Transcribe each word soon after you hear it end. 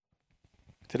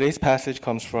Today's passage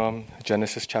comes from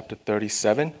Genesis chapter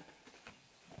 37.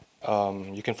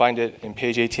 You can find it in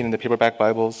page 18 in the paperback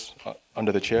Bibles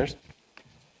under the chairs.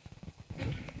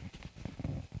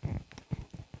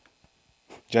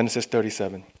 Genesis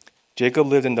 37. Jacob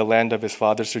lived in the land of his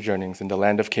father's sojournings, in the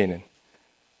land of Canaan.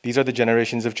 These are the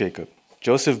generations of Jacob.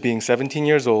 Joseph, being 17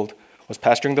 years old, was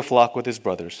pasturing the flock with his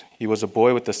brothers. He was a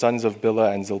boy with the sons of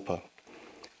Bilhah and Zilpah,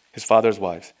 his father's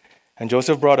wives. And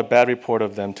Joseph brought a bad report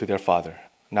of them to their father.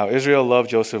 Now Israel loved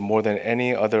Joseph more than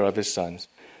any other of his sons,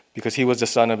 because he was the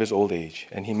son of his old age,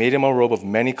 and he made him a robe of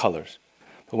many colors.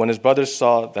 But when his brothers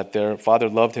saw that their father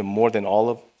loved him more than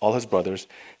all his brothers,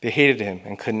 they hated him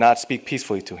and could not speak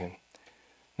peacefully to him.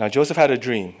 Now Joseph had a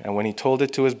dream, and when he told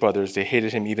it to his brothers, they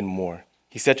hated him even more.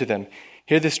 He said to them,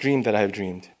 "Hear this dream that I have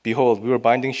dreamed. Behold, we were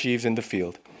binding sheaves in the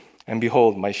field, and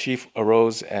behold, my sheaf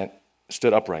arose and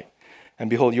stood upright. And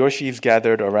behold, your sheaves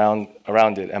gathered around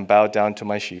it and bowed down to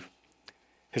my sheaf."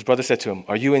 His brother said to him,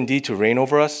 "Are you indeed to reign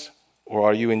over us, or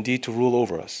are you indeed to rule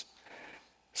over us?"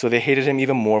 So they hated him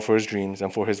even more for his dreams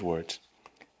and for his words.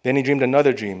 Then he dreamed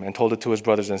another dream and told it to his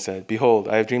brothers and said, "Behold,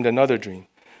 I have dreamed another dream.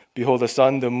 Behold, the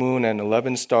sun, the moon, and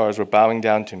 11 stars were bowing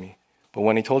down to me." But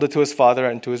when he told it to his father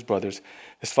and to his brothers,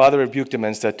 his father rebuked him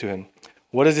and said to him,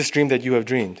 "What is this dream that you have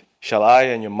dreamed? Shall I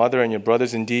and your mother and your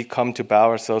brothers indeed come to bow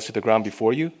ourselves to the ground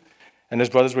before you?" And his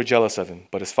brothers were jealous of him,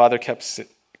 but his father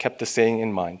kept the saying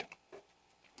in mind.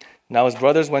 Now his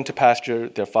brothers went to pasture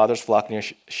their father's flock near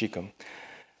Shechem.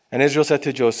 And Israel said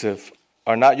to Joseph,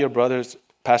 "Are not your brothers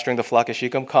pasturing the flock at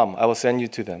Shechem? Come, I will send you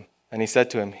to them." And he said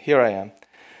to him, "Here I am."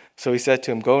 So he said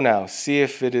to him, "Go now, see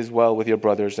if it is well with your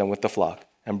brothers and with the flock,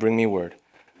 and bring me word."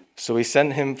 So he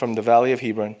sent him from the valley of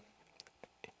Hebron,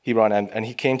 and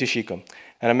he came to Shechem.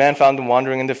 And a man found him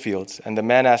wandering in the fields. And the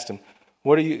man asked him,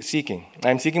 "What are you seeking?"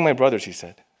 "I am seeking my brothers," he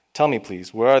said. "Tell me,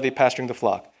 please, where are they pasturing the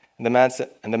flock?" And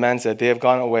the man said, "They have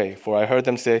gone away, for I heard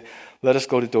them say, 'Let us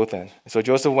go to Dothan.'" So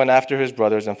Joseph went after his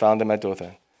brothers and found them at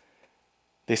Dothan.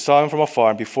 They saw him from afar,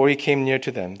 and before he came near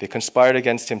to them, they conspired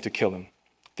against him to kill him.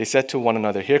 They said to one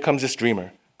another, "Here comes this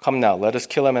dreamer. Come now, let us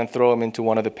kill him and throw him into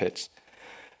one of the pits.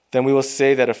 Then we will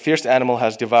say that a fierce animal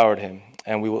has devoured him,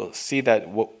 and we will see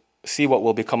what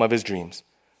will become of his dreams."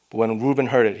 But when Reuben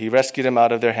heard it, he rescued him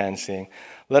out of their hands, saying,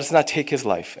 "Let us not take his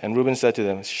life." And Reuben said to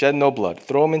them, "Shed no blood.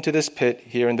 Throw him into this pit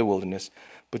here in the wilderness,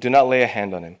 but do not lay a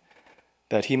hand on him,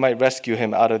 that he might rescue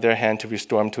him out of their hand to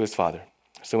restore him to his father."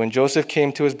 So when Joseph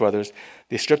came to his brothers,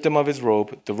 they stripped him of his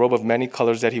robe, the robe of many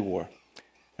colors that he wore.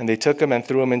 And they took him and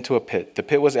threw him into a pit. The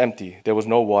pit was empty. There was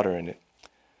no water in it.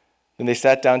 Then they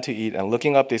sat down to eat, and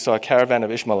looking up, they saw a caravan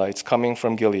of Ishmaelites coming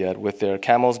from Gilead with their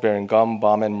camels bearing gum,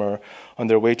 balm, and myrrh on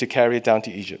their way to carry it down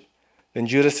to Egypt. Then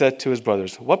Judah said to his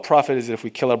brothers, "What profit is it if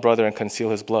we kill our brother and conceal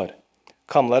his blood?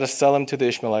 Come, let us sell him to the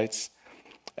Ishmaelites,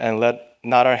 and let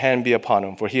not our hand be upon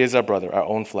him, for he is our brother, our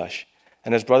own flesh."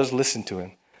 And his brothers listened to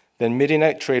him. Then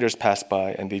Midianite traders passed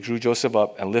by, and they drew Joseph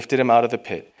up and lifted him out of the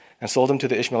pit, and sold him to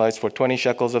the Ishmaelites for 20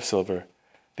 shekels of silver.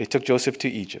 They took Joseph to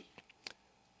Egypt.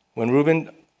 When Reuben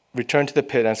returned to the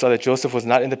pit and saw that Joseph was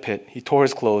not in the pit, he tore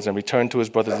his clothes and returned to his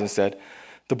brothers and said,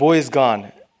 "The boy is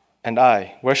gone, and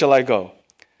I, where shall I go?"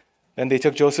 Then they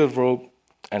took Joseph's robe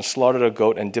and slaughtered a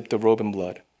goat and dipped the robe in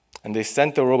blood. And they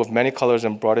sent the robe of many colors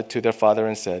and brought it to their father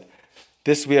and said,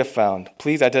 "This we have found.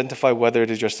 Please identify whether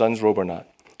it is your son's robe or not."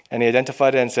 And he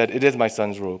identified it and said, "It is my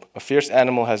son's robe. A fierce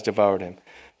animal has devoured him.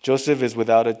 Joseph is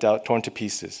without a doubt torn to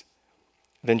pieces."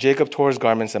 Then Jacob tore his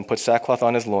garments and put sackcloth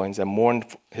on his loins and mourned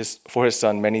for his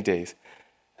son many days.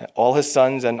 All his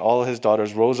sons and all his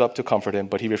daughters rose up to comfort him,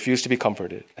 but he refused to be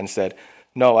comforted and said,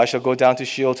 "No, I shall go down to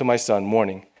Sheol to my son,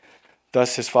 mourning."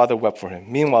 Thus his father wept for him.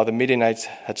 Meanwhile, the Midianites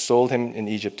had sold him in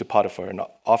Egypt to Potiphar, an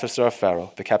officer of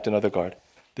Pharaoh, the captain of the guard.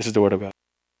 This is the word of God.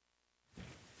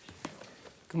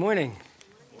 Good morning.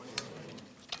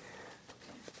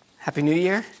 Happy New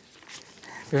Year.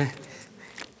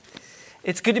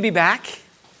 It's good to be back.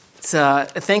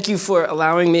 Thank you for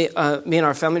allowing me and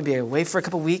our family to be away for a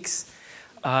couple weeks.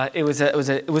 It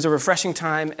was a refreshing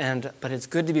time, but it's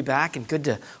good to be back and good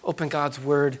to open God's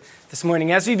Word this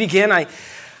morning. As we begin,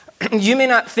 you may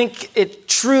not think it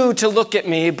true to look at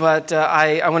me, but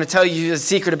I want to tell you a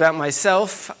secret about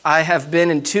myself. I have been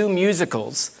in 2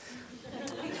 musicals.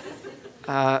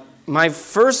 My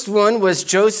first one was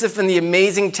Joseph and the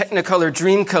Amazing Technicolor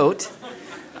Dreamcoat.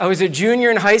 I was a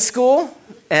junior in high school,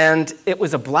 and it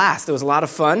was a blast. It was a lot of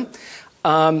fun.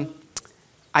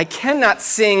 I cannot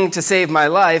sing to save my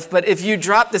life, but if you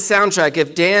drop the soundtrack,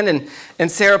 if Dan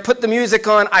and Sarah put the music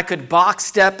on, I could box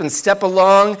step and step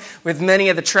along with many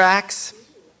of the tracks.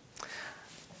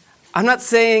 I'm not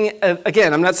saying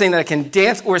that I can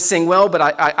dance or sing well, but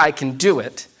I can do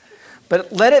it.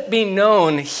 But let it be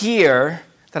known here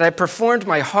that I performed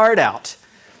my heart out.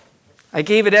 I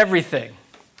gave it everything.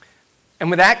 And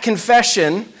with that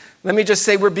confession, let me just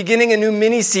say we're beginning a new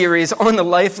mini-series on the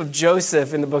life of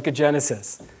Joseph in the book of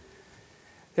Genesis.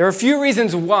 There are a few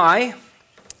reasons why.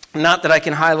 Not that I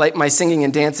can highlight my singing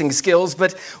and dancing skills,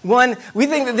 but one, we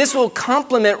think that this will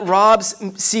complement Rob's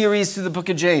series through the book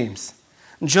of James.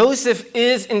 Joseph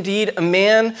is indeed a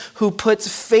man who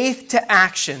puts faith to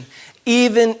action,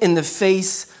 even in the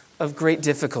face of great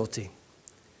difficulty.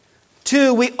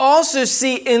 Two, we also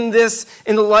see in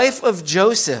the life of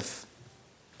Joseph,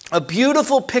 a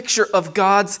beautiful picture of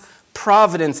God's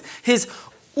providence, his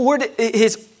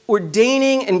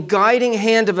ordaining and guiding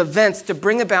hand of events to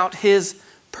bring about his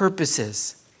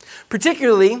purposes.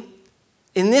 Particularly,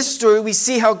 in this story, we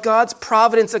see how God's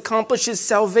providence accomplishes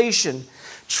salvation,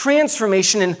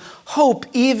 transformation, and hope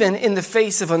even in the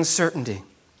face of uncertainty,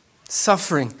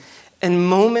 suffering, and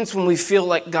moments when we feel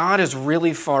like God is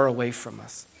really far away from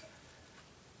us.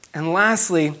 And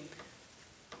lastly,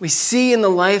 we see in the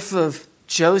life of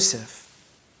Joseph,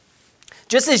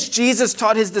 just as Jesus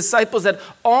taught his disciples that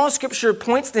all Scripture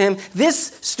points to him,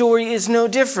 this story is no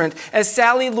different. As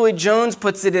Sally Lloyd-Jones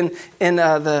puts it in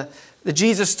the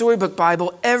Jesus Storybook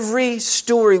Bible, every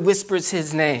story whispers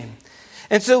his name.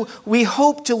 And so we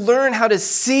hope to learn how to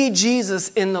see Jesus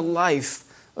in the life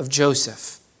of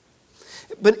Joseph.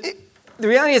 But the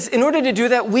reality is, in order to do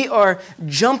that, we are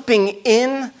jumping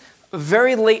in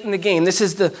very late in the game. This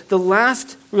is the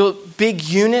last real big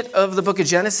unit of the book of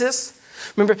Genesis.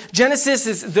 Remember, Genesis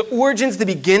is the origins, the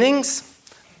beginnings.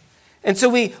 And so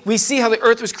we see how the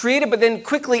earth was created, but then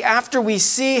quickly after we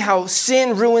see how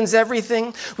sin ruins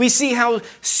everything. We see how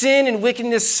sin and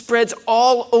wickedness spreads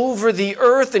all over the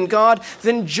earth, and God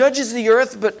then judges the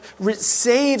earth but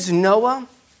saves Noah.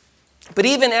 But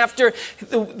even after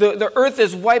the earth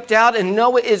is wiped out and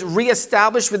Noah is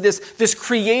reestablished with this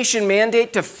creation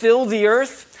mandate to fill the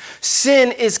earth,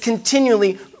 sin is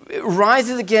continually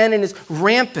rises again and is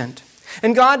rampant.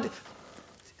 And God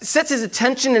sets his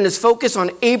attention and his focus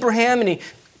on Abraham, and he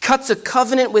cuts a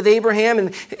covenant with Abraham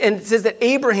and says that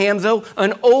Abraham, though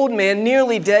an old man,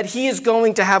 nearly dead, he is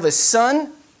going to have a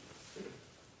son.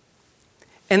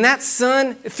 And that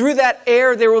son, through that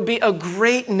heir, there will be a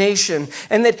great nation,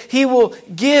 and that he will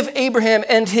give Abraham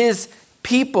and his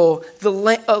people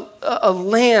a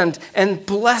land and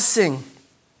blessing.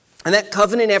 And that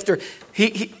covenant, after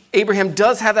Abraham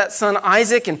does have that son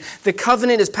Isaac, and the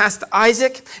covenant is passed to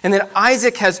Isaac, and then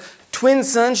Isaac has twin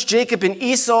sons, Jacob and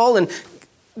Esau, and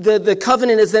the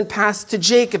covenant is then passed to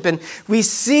Jacob. And we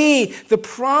see the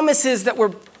promises that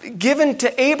were given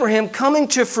to Abraham coming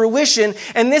to fruition,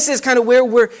 and this is kind of where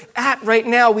we're at right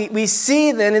now. We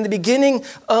see then in the beginning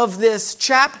of this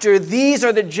chapter, these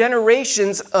are the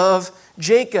generations of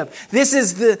Jacob. This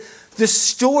is the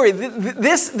story.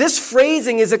 This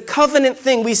phrasing is a covenant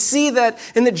thing. We see that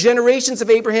in the generations of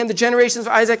Abraham, the generations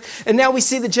of Isaac, and now we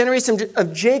see the generation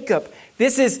of Jacob.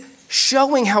 This is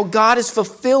showing how God is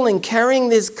fulfilling, carrying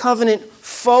this covenant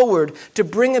forward to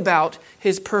bring about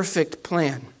his perfect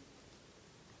plan.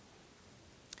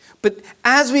 But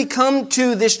as we come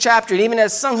to this chapter, and even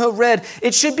as Sung Ho read,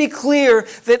 it should be clear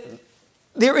that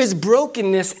there is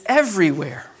brokenness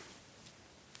everywhere.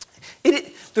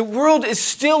 The world is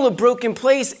still a broken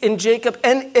place in Jacob,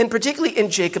 and particularly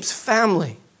in Jacob's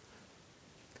family.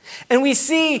 And we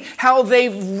see how they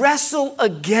wrestle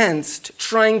against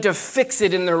trying to fix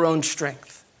it in their own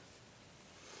strength.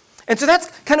 And so that's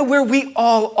kind of where we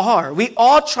all are. We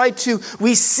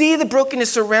see the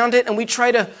brokenness around it, and we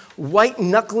try to white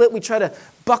knuckle it. We try to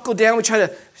buckle down. We try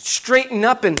to straighten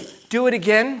up and do it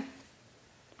again.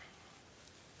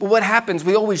 But what happens?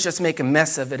 We always just make a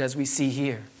mess of it, as we see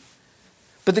here.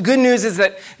 But the good news is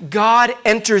that God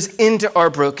enters into our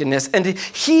brokenness, and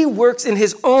he works in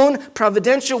his own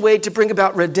providential way to bring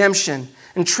about redemption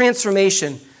and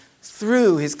transformation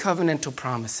through his covenantal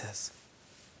promises.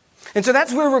 And so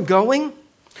that's where we're going.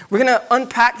 We're going to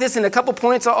unpack this in a couple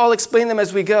points. I'll explain them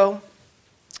as we go.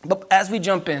 But as we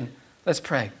jump in, let's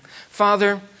pray.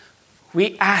 Father,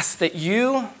 we ask that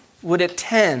you would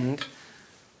attend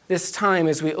this time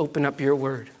as we open up your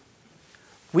word.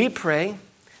 We pray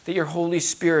that your Holy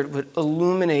Spirit would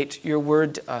illuminate your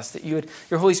word to us, that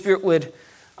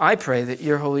I pray that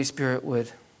your Holy Spirit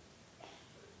would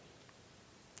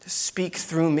speak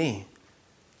through me.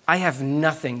 I have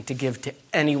nothing to give to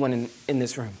anyone in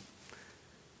this room.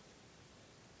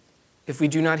 If we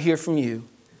do not hear from you,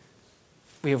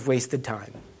 we have wasted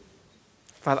time.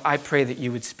 Father, I pray that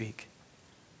you would speak,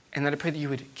 and that I pray that you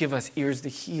would give us ears to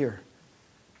hear,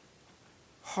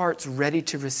 hearts ready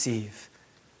to receive.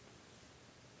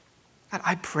 God,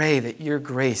 I pray that your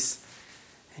grace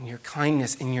and your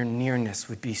kindness and your nearness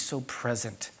would be so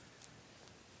present.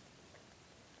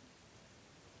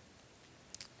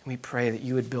 And we pray that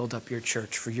you would build up your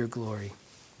church for your glory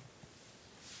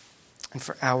and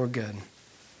for our good.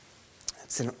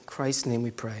 It's in Christ's name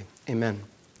we pray. Amen.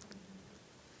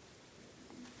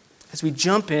 As we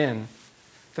jump in,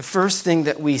 the first thing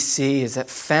that we see is that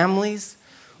families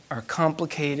are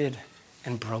complicated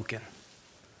and broken.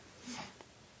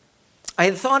 I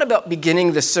had thought about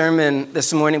beginning the sermon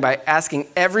this morning by asking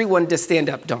everyone to stand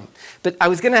up. Don't. But I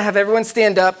was going to have everyone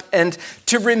stand up and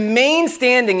to remain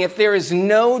standing if there is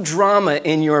no drama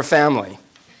in your family.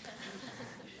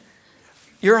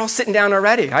 You're all sitting down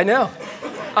already. I know.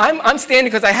 I'm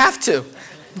standing because I have to.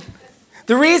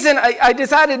 The reason I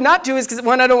decided not to is because,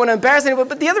 one, I don't want to embarrass anyone,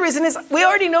 but the other reason is we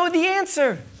already know the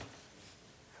answer.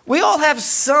 We all have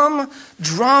some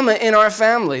drama in our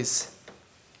families.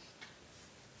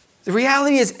 The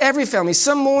reality is every family,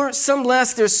 some more, some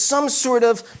less, there's some sort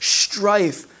of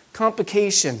strife,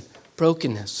 complication,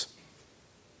 brokenness.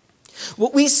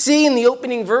 What we see in the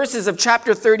opening verses of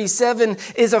chapter 37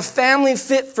 is a family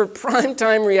fit for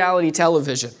primetime reality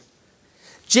television.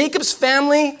 Jacob's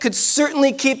family could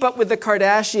certainly keep up with the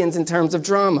Kardashians in terms of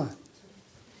drama.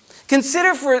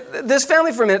 Consider for this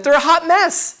family for a minute. They're a hot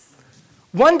mess.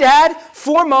 One dad,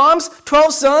 4 moms,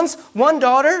 12 sons, 1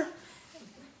 daughter.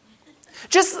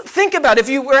 Just think about it. If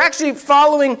you're actually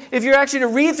to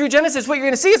read through Genesis, what you're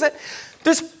going to see is that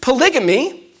there's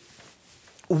polygamy,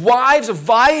 wives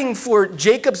vying for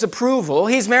Jacob's approval.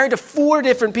 He's married to 4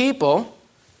 different people.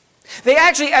 They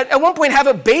actually, at one point, have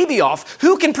a baby off.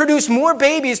 Who can produce more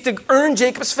babies to earn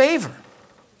Jacob's favor?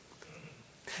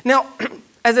 Now,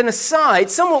 as an aside,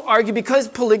 some will argue because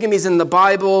polygamy is in the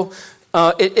Bible,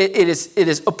 it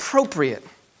is appropriate.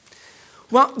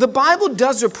 Well, the Bible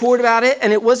does report about it,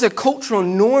 and it was a cultural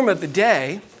norm of the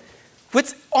day.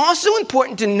 What's also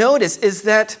important to notice is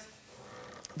that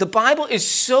the Bible is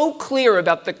so clear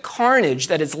about the carnage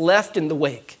that is left in the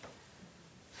wake.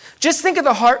 Just think of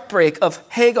the heartbreak of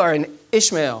Hagar and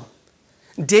Ishmael,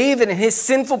 David and his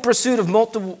sinful pursuit of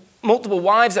multiple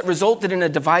wives that resulted in a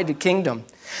divided kingdom,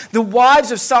 the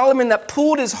wives of Solomon that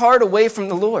pulled his heart away from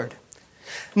the Lord.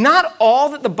 Not all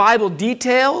that the Bible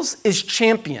details is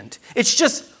championed. It's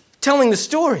just telling the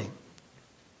story.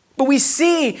 But we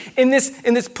see in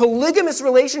this polygamous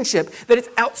relationship that it's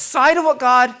outside of what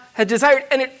God had desired,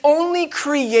 and it only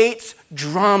creates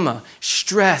drama,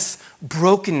 stress,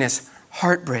 brokenness,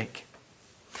 heartbreak.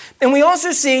 And we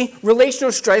also see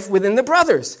relational strife within the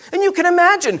brothers. And you can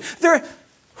imagine,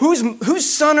 whose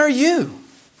son are you?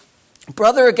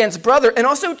 Brother against brother, and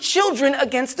also children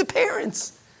against the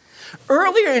parents.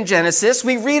 Earlier in Genesis,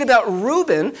 we read about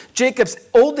Reuben, Jacob's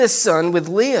oldest son with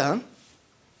Leah,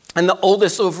 and the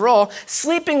oldest overall,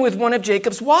 sleeping with one of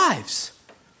Jacob's wives,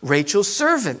 Rachel's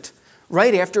servant,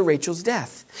 right after Rachel's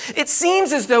death. It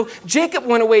seems as though Jacob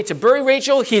went away to bury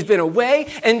Rachel, he's been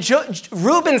away, and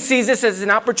Reuben sees this as an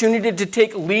opportunity to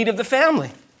take lead of the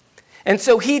family. And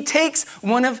so he takes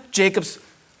one of Jacob's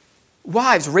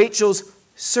wives, Rachel's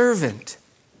servant,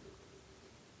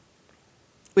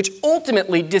 which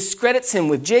ultimately discredits him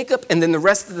with Jacob and then the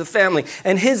rest of the family.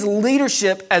 And his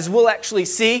leadership, as we'll actually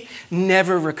see,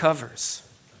 never recovers.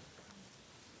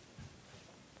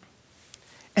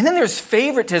 And then there's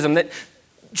favoritism, that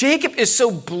Jacob is so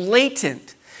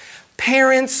blatant.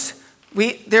 Parents,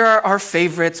 there are our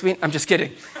favorites. I'm just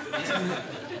kidding.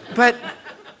 But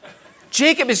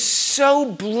Jacob is so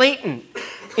blatant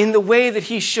in the way that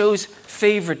he shows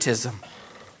favoritism.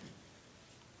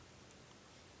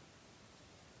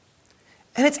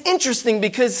 And it's interesting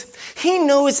because he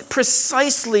knows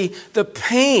precisely the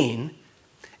pain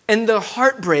and the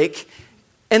heartbreak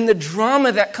and the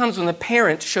drama that comes when the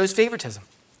parent shows favoritism.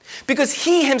 Because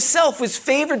he himself was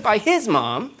favored by his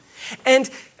mom,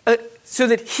 and so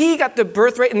that he got the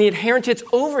birthright and the inheritance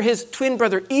over his twin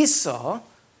brother Esau,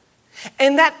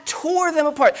 and that tore them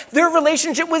apart. Their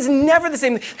relationship was never the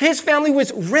same. His family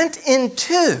was rent in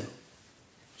two,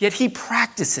 yet he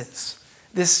practices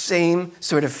this same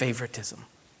sort of favoritism.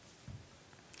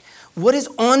 What is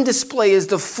on display is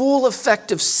the full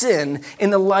effect of sin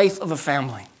in the life of a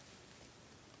family.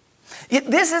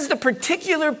 This is the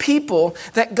particular people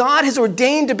that God has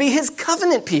ordained to be his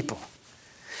covenant people.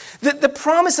 The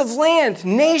promise of land,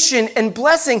 nation, and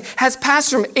blessing has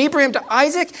passed from Abraham to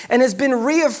Isaac and has been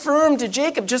reaffirmed to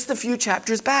Jacob just a few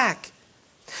chapters back.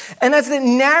 And as the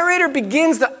narrator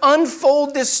begins to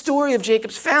unfold this story of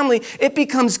Jacob's family, it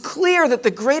becomes clear that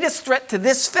the greatest threat to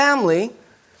this family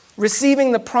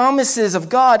receiving the promises of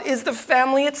God is the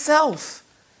family itself.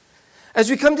 As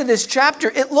we come to this chapter,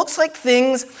 it looks like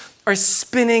things are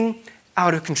spinning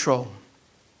out of control.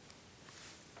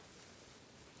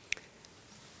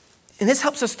 And this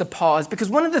helps us to pause, because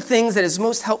one of the things that is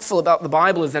most helpful about the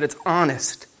Bible is that it's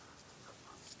honest.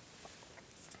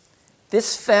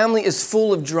 This family is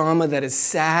full of drama that is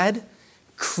sad,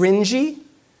 cringy,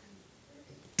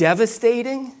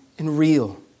 devastating, and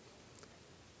real.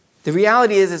 The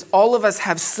reality is all of us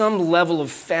have some level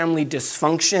of family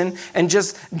dysfunction and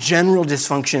just general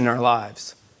dysfunction in our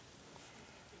lives.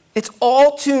 It's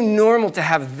all too normal to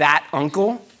have that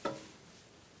uncle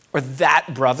or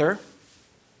that brother,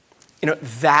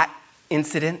 that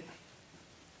incident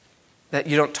that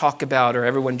you don't talk about or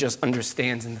everyone just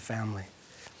understands in the family.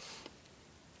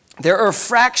 There are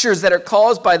fractures that are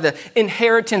caused by the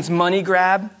inheritance money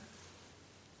grab,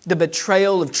 the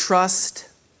betrayal of trust,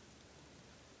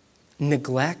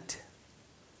 neglect,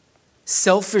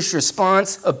 selfish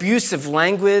response, abusive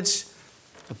language,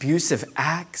 abusive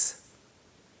acts.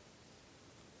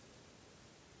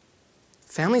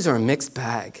 Families are a mixed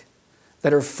bag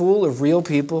that are full of real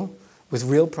people with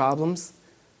real problems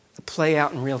that play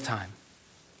out in real time.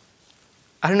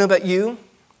 I don't know about you,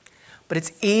 but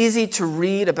it's easy to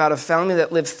read about a family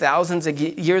that lived thousands of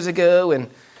years ago and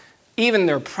even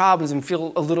their problems and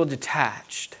feel a little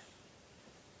detached.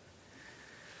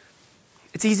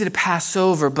 It's easy to pass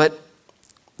over, but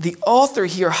the author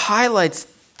here highlights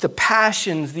the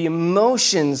passions, the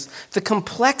emotions, the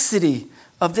complexity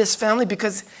of this family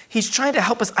because he's trying to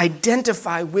help us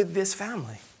identify with this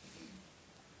family.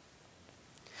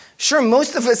 Sure,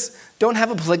 most of us don't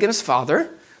have a polygamous father.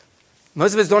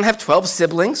 Most of us don't have 12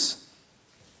 siblings.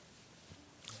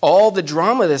 All the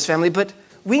drama of this family, but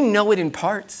we know it in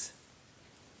parts.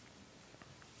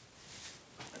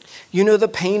 You know the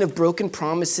pain of broken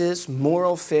promises,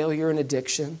 moral failure, and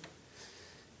addiction.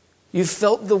 You've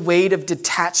felt the weight of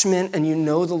detachment, and you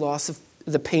know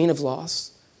the pain of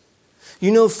loss.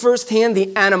 You know firsthand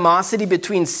the animosity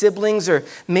between siblings, or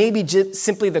maybe just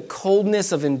simply the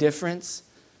coldness of indifference.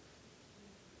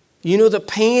 You know the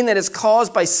pain that is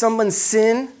caused by someone's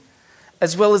sin,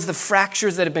 as well as the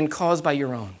fractures that have been caused by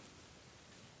your own.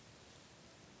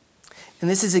 And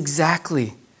this is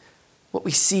exactly what we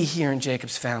see here in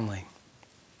Jacob's family,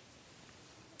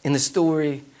 in the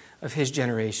story of his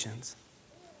generations.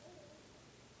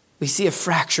 We see a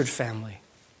fractured family,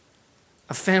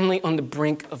 a family on the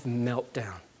brink of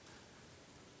meltdown.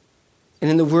 And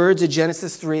in the words of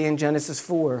Genesis 3 and Genesis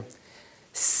 4,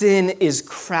 sin is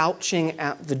crouching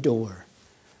at the door,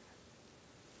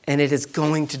 and it is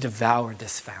going to devour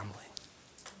this family.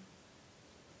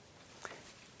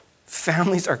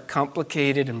 Families are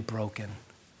complicated and broken.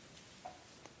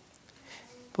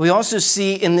 But we also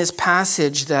see in this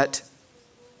passage that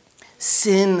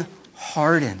sin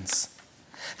hardens.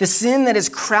 The sin that is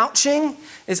crouching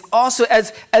is also,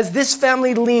 as this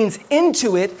family leans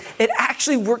into it, it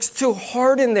actually works to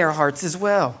harden their hearts as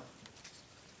well.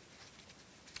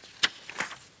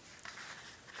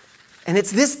 And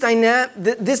it's this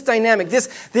dynamic,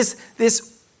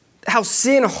 how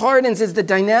sin hardens is the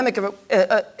dynamic of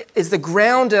is the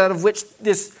ground out of which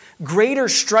this greater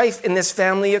strife in this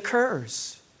family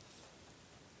occurs.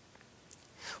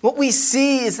 What we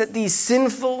see is that these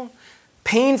sinful,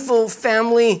 painful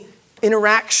family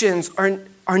interactions are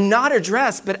not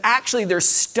addressed, but actually they're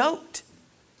stoked.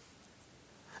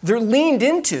 They're leaned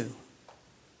into.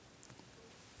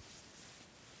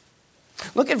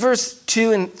 Look at verse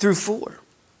 2 through 4.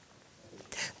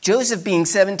 Joseph, being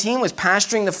 17, was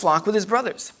pasturing the flock with his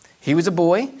brothers. He was a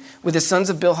boy with the sons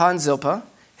of Bilhah and Zilpah,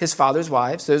 his father's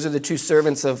wives. Those are the two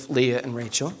servants of Leah and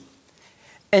Rachel.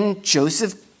 And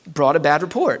Joseph brought a bad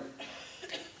report.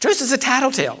 Joseph's a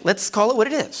tattletale. Let's call it what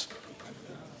it is.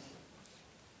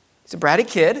 He's a bratty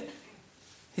kid.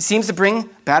 He seems to bring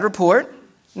bad report.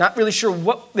 Not really sure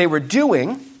what they were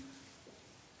doing.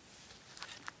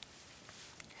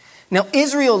 Now,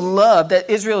 Israel loved that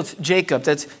Israel's Jacob.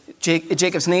 That's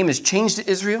Jacob's name is changed to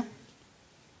Israel.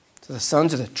 So the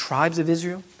sons of the tribes of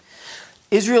Israel.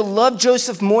 Israel loved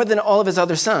Joseph more than all of his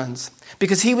other sons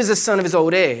because he was the son of his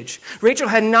old age. Rachel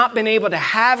had not been able to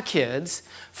have kids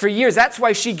for years. That's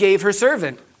why she gave her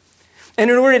servant.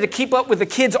 And in order to keep up with the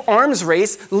kids' arms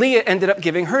race, Leah ended up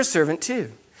giving her servant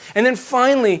too. And then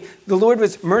finally, the Lord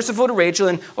was merciful to Rachel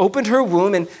and opened her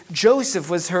womb, and Joseph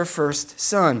was her first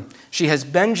son. She has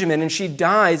Benjamin, and she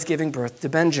dies giving birth to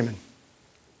Benjamin.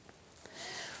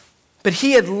 But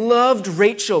he had loved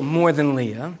Rachel more than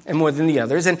Leah and more than the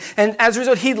others. And as a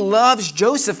result, he loves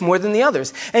Joseph more than the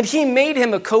others. And he made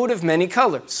him a coat of many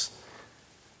colors.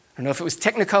 I don't know if it was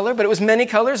Technicolor, but it was many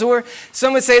colors. Or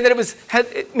some would say that it was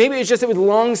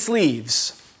long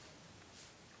sleeves.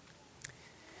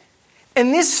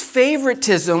 And this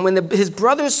favoritism, when his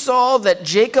brothers saw that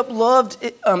Jacob loved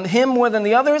him more than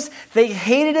the others, they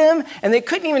hated him and they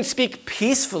couldn't even speak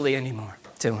peacefully anymore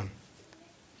to him.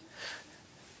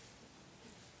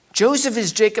 Joseph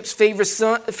is Jacob's favorite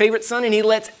son, and he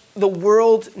lets the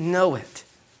world know it.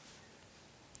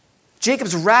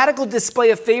 Jacob's radical display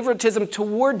of favoritism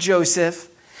toward Joseph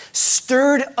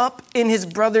stirred up in his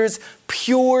brothers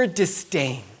pure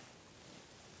disdain.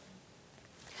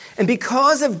 And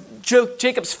because of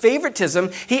Jacob's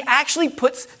favoritism, he actually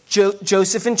puts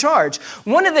Joseph in charge.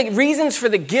 One of the reasons for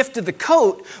the gift of the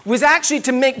coat was actually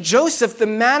to make Joseph the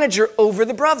manager over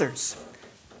the brothers.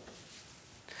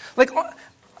 Like,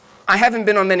 I haven't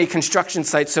been on many construction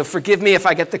sites, so forgive me if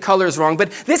I get the colors wrong,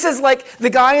 but this is like the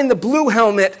guy in the blue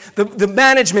helmet, the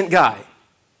management guy,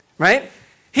 right?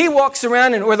 He walks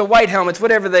around, or the white helmets,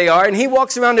 whatever they are, and he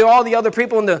walks around to all the other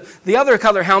people in the other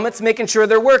color helmets, making sure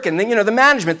they're working. The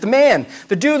management, the man,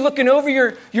 the dude looking over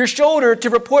your shoulder to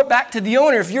report back to the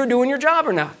owner if you're doing your job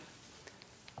or not.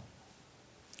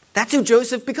 That's who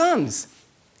Joseph becomes.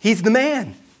 He's the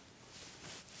man.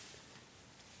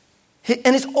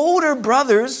 And his older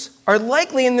brothers are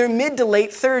likely in their mid to late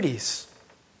 30s.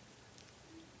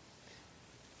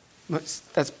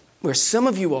 That's where some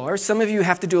of you are. Some of you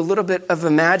have to do a little bit of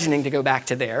imagining to go back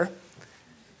to there.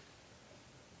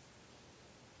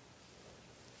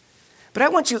 But I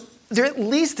want you, they're at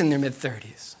least in their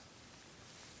mid-30s.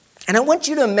 And I want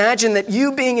you to imagine that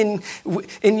you being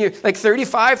in your, like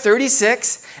 35,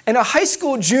 36, and a high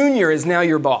school junior is now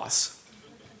your boss.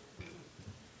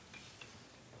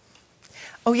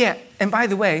 Oh yeah, and by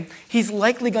the way, he's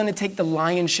likely going to take the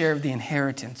lion's share of the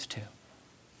inheritance too.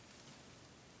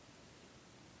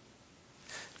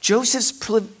 Joseph's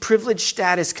privileged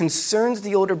status concerns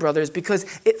the older brothers because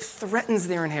it threatens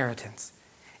their inheritance.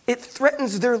 It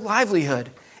threatens their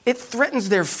livelihood. It threatens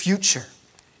their future.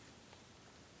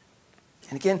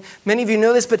 And again, many of you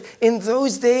know this, but in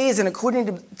those days, and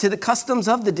according to the customs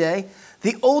of the day,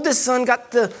 the oldest son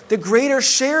got the greater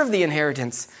share of the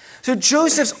inheritance. So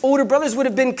Joseph's older brothers would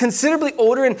have been considerably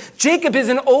older, and Jacob is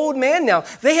an old man now.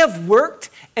 They have worked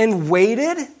and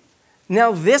waited.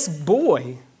 Now this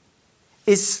boy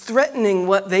is threatening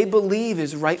what they believe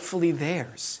is rightfully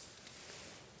theirs.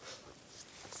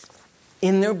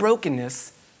 In their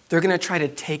brokenness, they're going to try to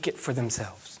take it for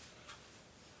themselves.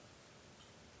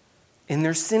 In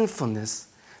their sinfulness,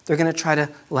 they're going to try to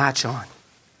latch on.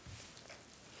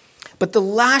 But the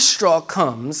last straw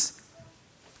comes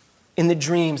in the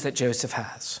dreams that Joseph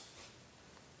has.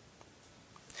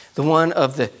 The one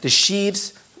of the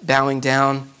sheaves bowing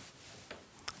down,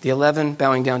 the 11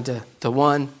 bowing down to the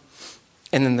 1,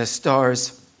 and then the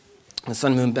stars, the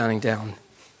sun, moon bowing down.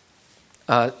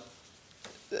 The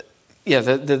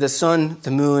sun,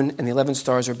 the moon, and the 11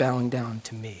 stars are bowing down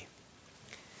to me.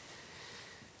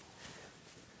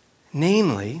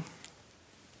 Namely,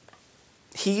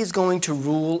 he is going to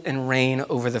rule and reign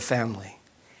over the family.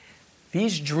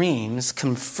 These dreams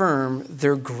confirm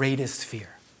their greatest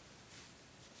fear.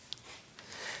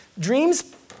 Dreams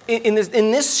in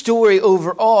this story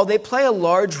overall, they play a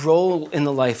large role in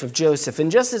the life of Joseph. And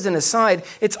just as an aside,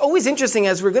 it's always interesting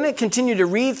as we're going to continue to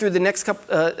read through the next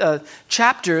couple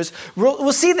chapters,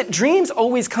 we'll see that dreams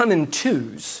always come in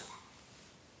twos.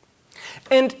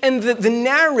 And the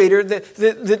narrator,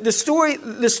 the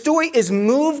story is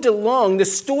moved along. The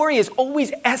story is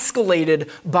always escalated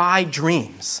by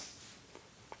dreams.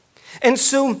 And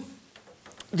so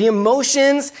the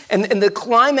emotions and the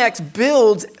climax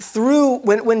builds through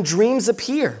when dreams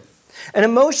appear. And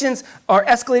emotions are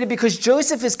escalated because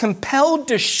Joseph is compelled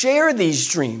to share these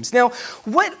dreams. Now,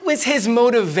 what was his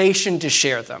motivation to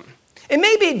share them? It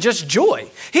may be just joy.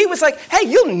 He was like, hey,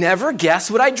 you'll never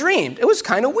guess what I dreamed. It was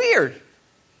kind of weird.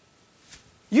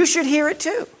 You should hear it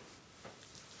too.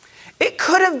 It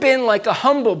could have been like a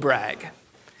humble brag.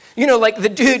 You know, like the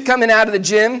dude coming out of the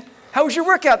gym. How was your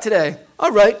workout today?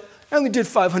 All right. I only did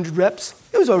 500 reps.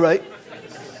 It was all right.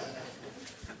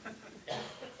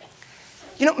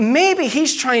 You know, maybe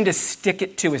he's trying to stick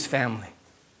it to his family.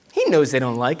 He knows they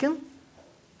don't like him.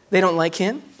 They don't like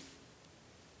him.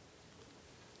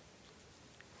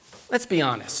 Let's be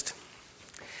honest.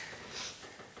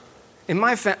 In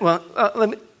my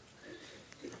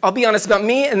I'll be honest about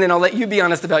me, and then I'll let you be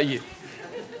honest about you.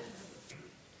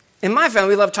 In my family,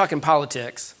 we love talking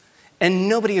politics, and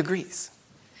nobody agrees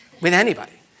with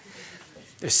anybody.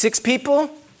 There's 6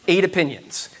 people, 8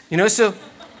 opinions. You know, so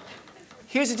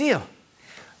here's the deal.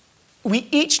 We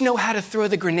each know how to throw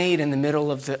the grenade in the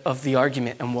middle of the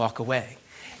argument and walk away.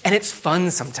 And it's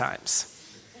fun sometimes.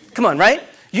 Come on, right?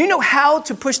 You know how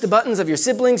to push the buttons of your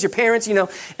siblings, your parents. You know,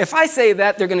 if I say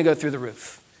that, they're going to go through the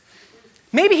roof.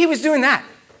 Maybe he was doing that.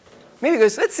 Maybe he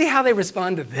goes, let's see how they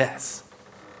respond to this.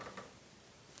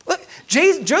 Look,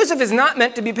 Joseph is not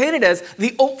meant to be painted as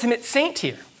the ultimate saint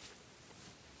here.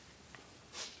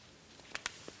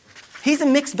 He's a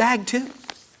mixed bag too.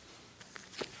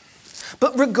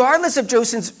 But regardless of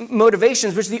Joseph's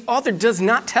motivations, which the author does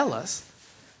not tell us,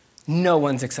 no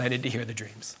one's excited to hear the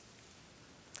dreams.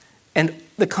 And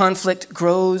the conflict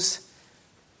grows,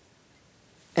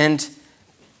 and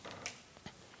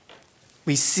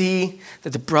we see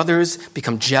that the brothers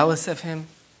become jealous of him.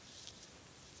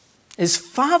 His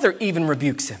father even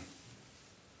rebukes him.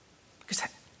 Because,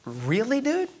 really,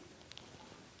 dude?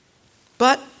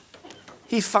 But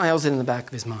he files it in the back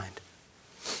of his mind,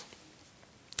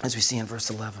 as we see in verse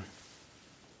 11.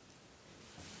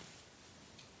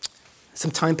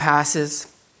 Some time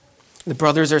passes. The older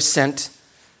brothers are sent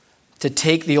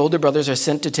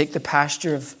to take the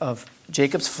pasture of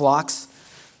Jacob's flocks,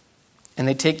 and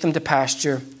they take them to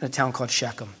pasture in a town called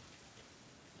Shechem.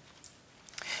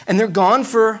 And they're gone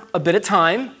for a bit of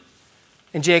time,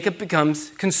 and Jacob becomes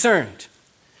concerned.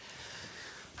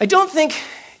 I don't think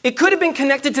it could have been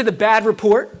connected to the bad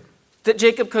report that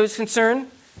Jacob was concerned.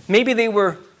 Maybe they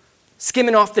were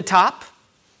skimming off the top.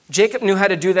 Jacob knew how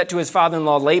to do that to his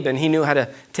father-in-law Laban. He knew how to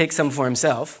take some for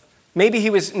himself. Maybe he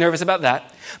was nervous about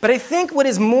that. But I think what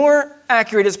is more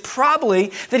accurate is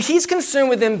probably that he's concerned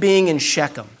with them being in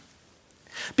Shechem.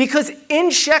 Because in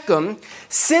Shechem,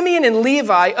 Simeon and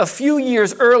Levi, a few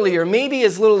years earlier, maybe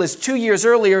as little as 2 years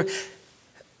earlier,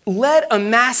 led a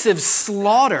massive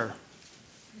slaughter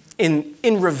in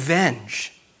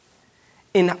revenge,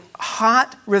 in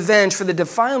hot revenge for the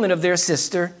defilement of their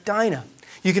sister Dinah.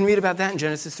 You can read about that in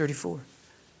Genesis 34.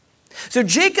 So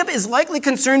Jacob is likely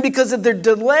concerned because of their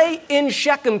delay in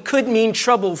Shechem could mean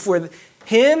trouble for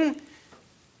him,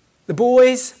 the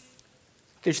boys,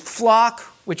 their flock,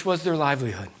 which was their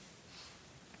livelihood.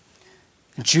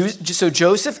 So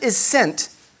Joseph is sent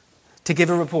to give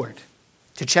a report,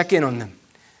 to check in on them.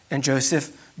 And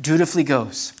Joseph dutifully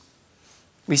goes.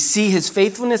 We see his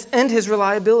faithfulness and his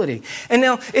reliability. And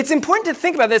now, it's important to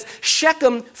think about this.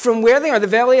 Shechem, from where they are, the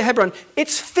Valley of Hebron,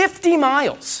 it's 50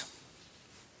 miles.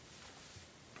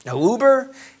 Now,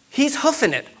 Uber, he's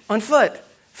hoofing it on foot,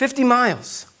 50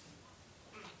 miles.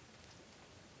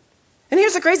 And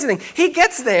here's the crazy thing. He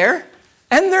gets there,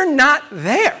 and they're not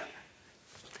there.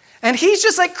 And he's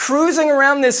just like cruising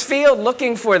around this field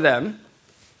looking for them.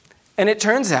 And it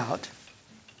turns out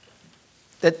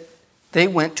that they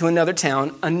went to another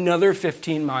town, another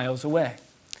 15 miles away.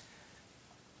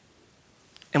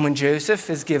 And when Joseph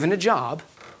is given a job,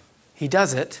 he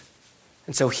does it.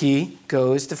 And so he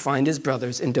goes to find his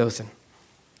brothers in Dothan.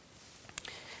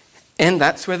 And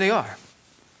that's where they are.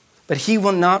 But he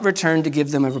will not return to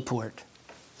give them a report.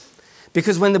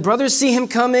 Because when the brothers see him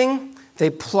coming, they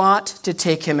plot to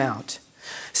take him out.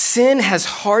 Sin has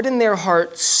hardened their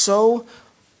heart so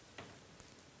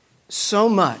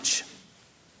much.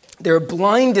 They're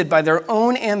blinded by their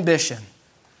own ambition.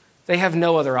 They have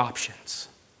no other options.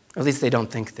 Or at least they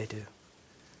don't think they do.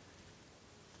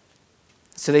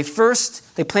 So they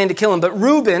plan to kill him. But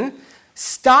Reuben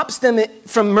stops them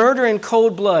from murder in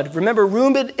cold blood. Remember,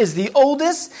 Reuben is the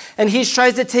oldest, and he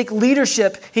tries to take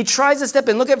leadership. He tries to step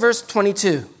in. Look at verse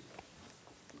 22.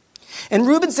 And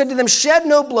Reuben said to them, "Shed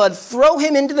no blood. Throw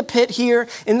him into the pit here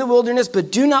in the wilderness,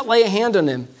 but do not lay a hand on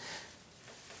him."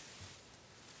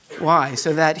 Why?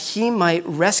 So that he might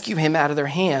rescue him out of their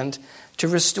hand to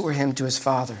restore him to his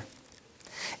father.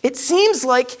 It seems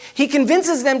like he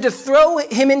convinces them to throw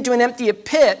him into an empty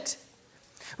pit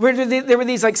where there were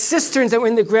these like cisterns that were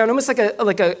in the ground, almost like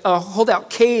a holdout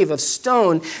cave of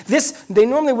stone. They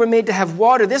normally were made to have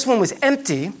water. This one was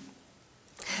empty.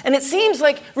 And it seems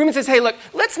like Reuben says, hey, look,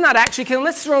 let's not actually kill him.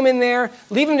 Let's throw him in there,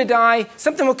 leave him to die.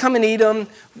 Something will come and eat him,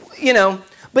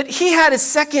 But he had a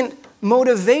second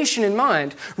motivation in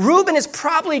mind. Reuben is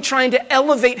probably trying to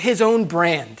elevate his own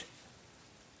brand.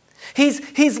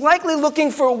 He's likely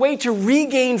looking for a way to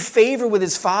regain favor with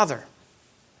his father.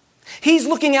 He's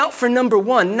looking out for number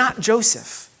one, not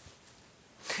Joseph.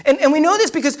 And we know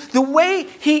this because the way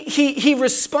he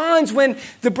responds when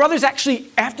the brothers actually,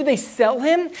 after they sell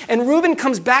him, and Reuben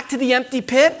comes back to the empty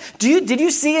pit, did you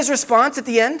see his response at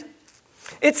the end?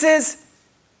 It says,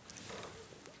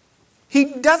 he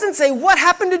doesn't say, "What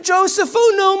happened to Joseph?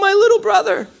 Oh no, my little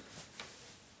brother."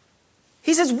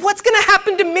 He says, "What's going to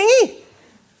happen to me?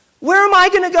 Where am I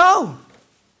going to go?"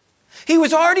 He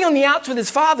was already on the outs with his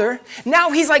father.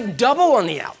 Now he's like double on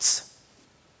the outs.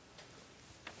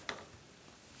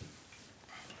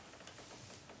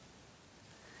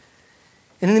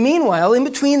 And in the meanwhile, in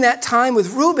between that time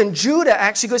with Reuben, Judah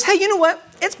actually goes, "Hey, you know what?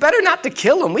 it's better not to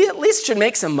kill him. We at least should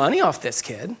make some money off this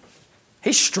kid.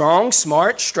 He's strong,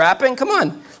 smart, strapping. Come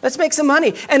on, let's make some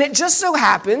money. And it just so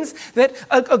happens that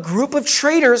a group of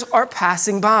traders are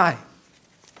passing by.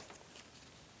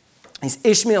 These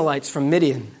Ishmaelites from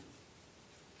Midian.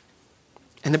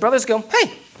 And the brothers go,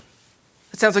 hey,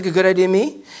 that sounds like a good idea to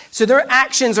me. So their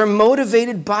actions are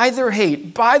motivated by their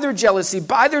hate, by their jealousy,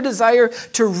 by their desire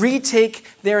to retake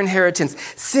their inheritance.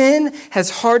 Sin has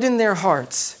hardened their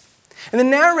hearts. And the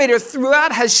narrator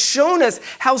throughout has shown us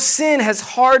how sin has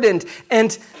hardened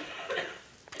and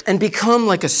become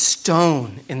like a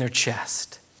stone in their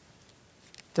chest.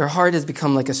 Their heart has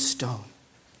become like a stone.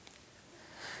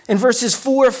 In verses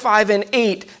 4, 5, and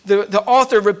 8, the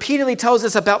author repeatedly tells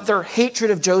us about their hatred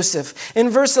of Joseph. In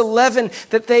verse 11,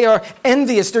 that they are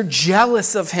envious, they're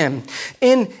jealous of him.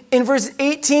 In verse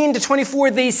 18 to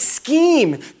 24, they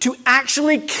scheme to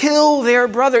actually kill their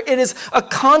brother. It is a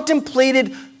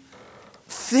contemplated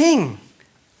thing.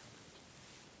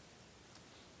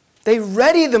 They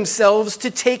ready themselves to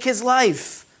take his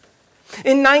life.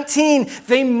 In 19,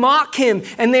 they mock him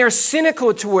and they are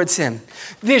cynical towards him.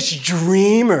 This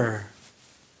dreamer.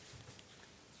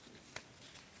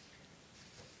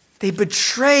 They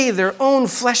betray their own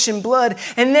flesh and blood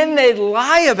and then they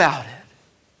lie about it.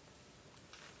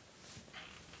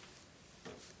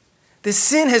 The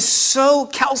sin has so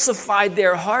calcified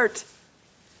their heart,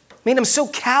 made them so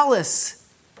callous.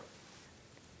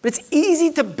 But it's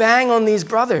easy to bang on these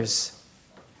brothers.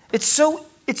 It's so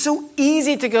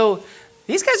easy to go,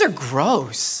 these guys are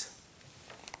gross,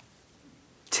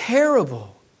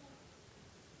 terrible.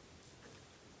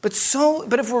 But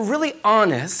if we're really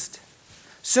honest,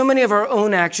 so many of our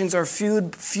own actions are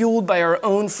fueled by our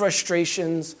own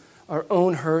frustrations, our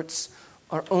own hurts,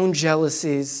 our own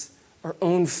jealousies, our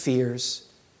own fears.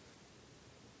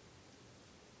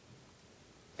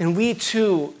 And we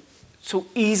too so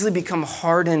easily become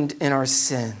hardened in our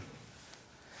sin.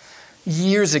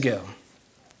 Years ago,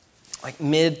 like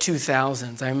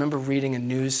mid-2000s, I remember reading a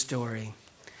news story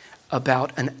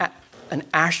about an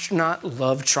astronaut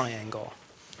love triangle.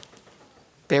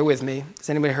 Bear with me. Has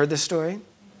anybody heard this story?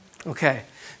 Okay.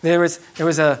 There was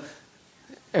a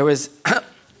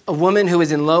woman who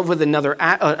was in love with an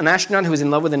astronaut who was in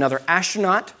love with another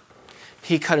astronaut.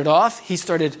 He cut it off. He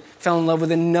fell in love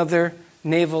with another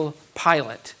naval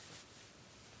pilot.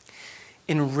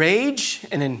 In rage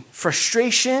and in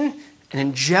frustration and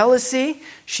in jealousy,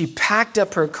 she packed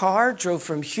up her car, drove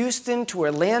from Houston to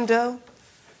Orlando.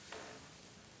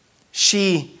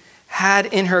 She had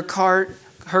in her car,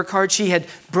 she had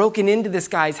broken into this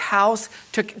guy's house,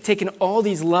 taken all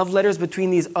these love letters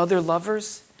between these other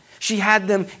lovers. She had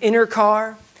them in her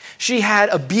car. She had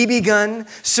a BB gun,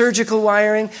 surgical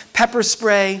wiring, pepper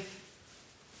spray.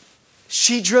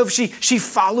 She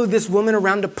followed this woman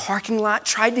around a parking lot,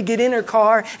 tried to get in her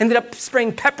car, ended up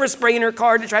spraying pepper spray in her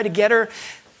car to try to get her.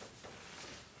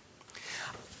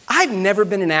 I've never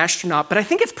been an astronaut, but I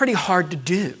think it's pretty hard to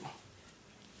do.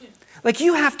 Like,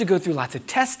 you have to go through lots of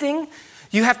testing.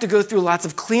 You have to go through lots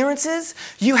of clearances.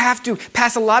 You have to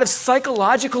pass a lot of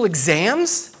psychological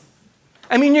exams.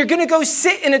 I mean, you're going to go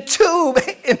sit in a tube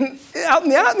out in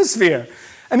the atmosphere.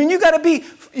 I mean, you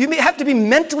have to be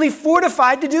mentally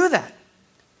fortified to do that.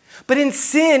 But in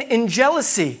sin, in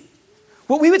jealousy,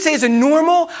 what we would say is a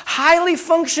normal, highly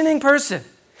functioning person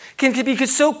can be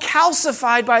so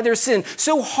calcified by their sin,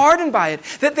 so hardened by it,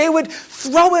 that they would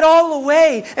throw it all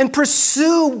away and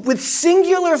pursue with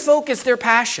singular focus their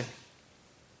passion.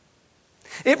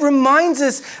 It reminds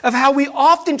us of how we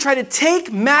often try to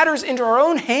take matters into our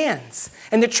own hands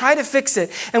and to try to fix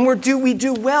it. And we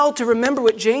do well to remember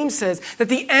what James says, that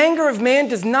the anger of man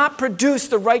does not produce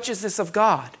the righteousness of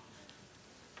God.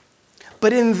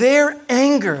 But in their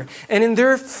anger and in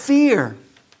their fear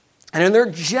and in their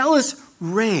jealous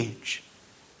rage,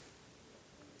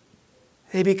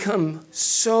 they become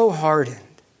so hardened.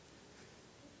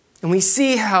 And we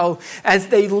see how, as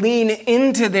they lean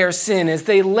into their sin, as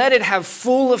they let it have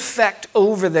full effect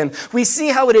over them, we see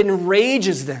how it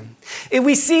enrages them. And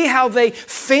we see how they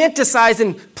fantasize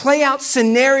and play out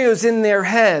scenarios in their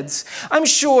heads. I'm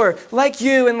sure, like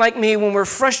you and like me, when we're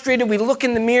frustrated, we look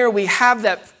in the mirror, we have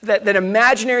that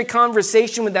imaginary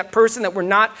conversation with that person that we're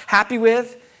not happy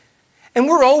with, and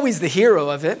we're always the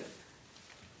hero of it.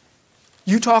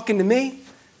 You talking to me? You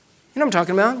know what I'm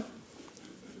talking about?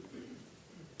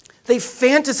 They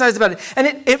fantasize about it, and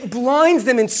it blinds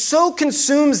them and so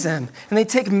consumes them, and they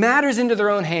take matters into their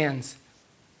own hands.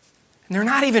 And they're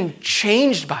not even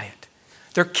changed by it.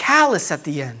 They're callous at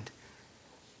the end.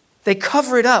 They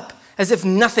cover it up as if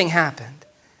nothing happened.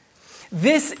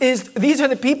 These are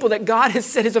the people that God has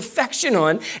set his affection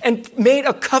on and made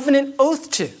a covenant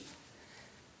oath to.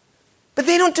 But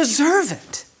they don't deserve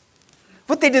it.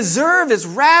 What they deserve is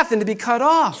wrath and to be cut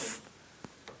off.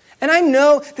 And I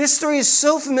know this story is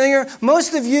so familiar.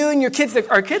 Most of you and your kids,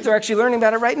 our kids are actually learning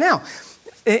about it right now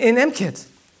in M-Kids.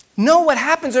 Know what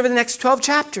happens over the next 12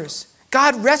 chapters.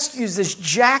 God rescues this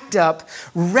jacked up,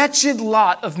 wretched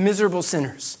lot of miserable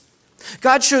sinners.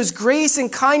 God shows grace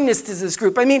and kindness to this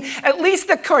group. I mean, at least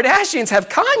the Kardashians have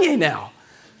Kanye now.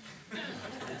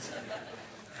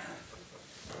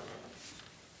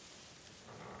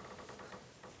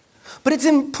 But it's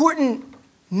important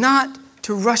not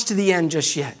to rush to the end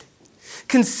just yet.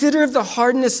 Consider the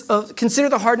hardness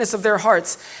of their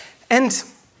hearts. And,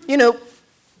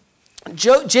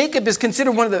 Jacob is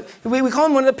considered we call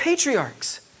him one of the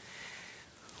patriarchs.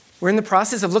 We're in the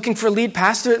process of looking for a lead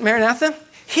pastor at Maranatha.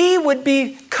 He would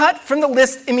be cut from the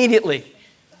list immediately.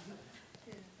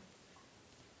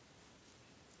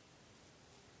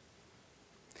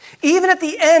 Even at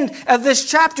the end of this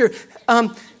chapter,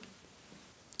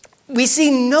 we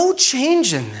see no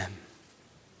change in them.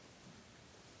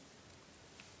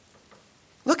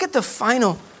 Look at the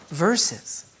final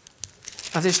verses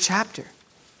of this chapter.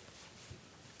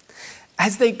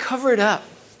 As they cover it up,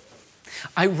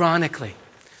 ironically,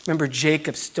 remember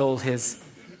Jacob stole his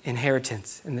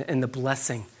inheritance and the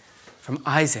blessing from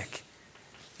Isaac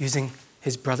using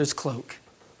his brother's cloak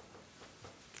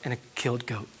and a killed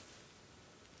goat.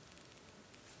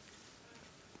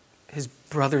 His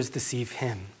brothers deceive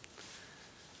him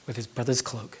with his brother's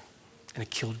cloak and a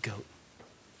killed goat,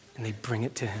 and they bring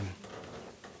it to him.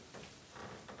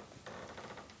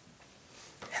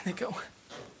 And they go,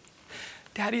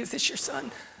 "Daddy, is this your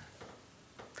son?"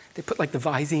 They put the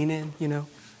Visine in,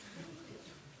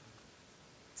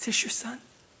 "Is this your son?"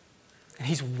 And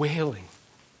he's wailing.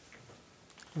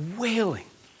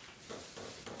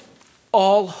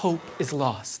 All hope is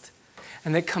lost.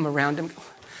 And they come around him, go,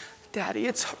 "Daddy,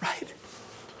 it's all right."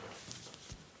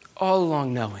 All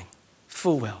along knowing,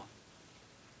 full well,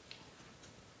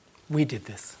 we did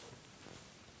this.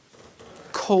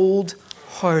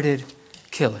 Cold-hearted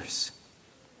killers.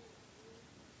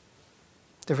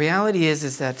 The reality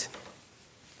is that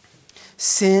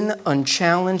sin,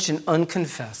 unchallenged and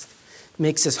unconfessed,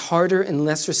 makes us harder and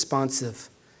less responsive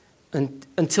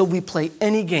until we play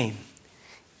any game,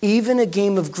 even a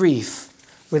game of grief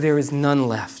where there is none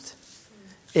left.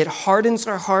 It hardens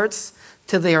our hearts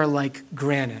till they are like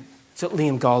granite. That's what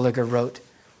Liam Gallagher wrote.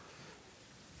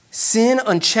 Sin,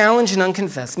 unchallenged and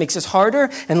unconfessed, makes us harder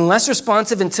and less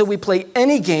responsive until we play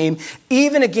any game,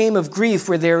 even a game of grief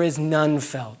where there is none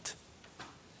felt.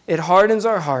 It hardens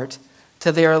our heart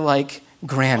till they are like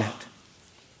granite.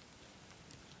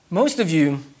 Most of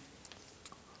you,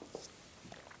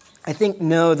 I think,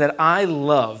 know that I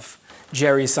love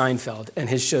Jerry Seinfeld and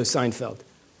his show Seinfeld.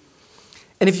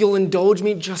 And if you'll indulge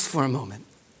me just for a moment,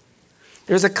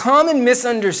 there's a common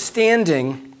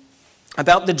misunderstanding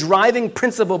about the driving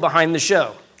principle behind the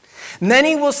show.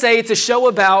 Many will say it's a show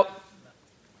about,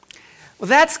 well,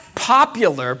 that's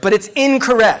popular, but it's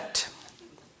incorrect.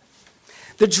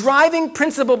 The driving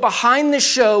principle behind the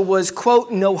show was,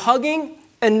 quote, "no hugging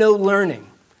and no learning."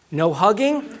 No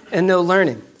hugging and no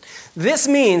learning. This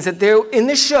means that in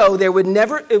the show, it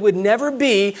would never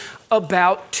be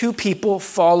about two people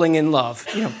falling in love.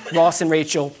 Ross and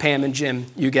Rachel, Pam and Jim,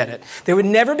 you get it. There would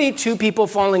never be two people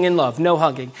falling in love, no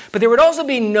hugging. But there would also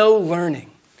be no learning.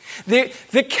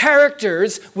 The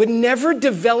characters would never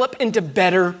develop into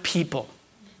better people.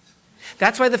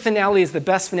 That's why the finale is the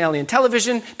best finale in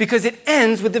television, because it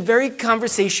ends with the very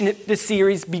conversation the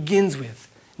series begins with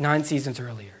 9 seasons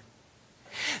earlier.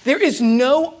 There is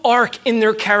no arc in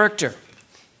their character.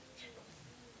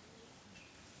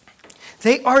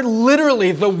 They are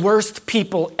literally the worst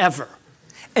people ever,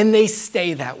 and they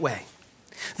stay that way.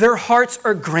 Their hearts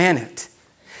are granite.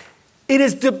 It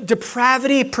is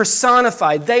depravity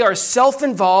personified. They are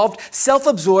self-involved,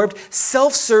 self-absorbed,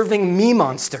 self-serving me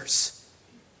monsters.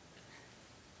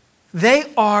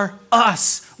 They are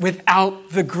us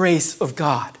without the grace of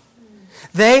God.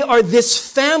 They are this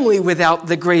family without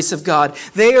the grace of God.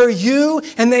 They are you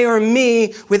and they are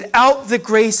me without the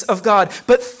grace of God.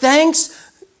 But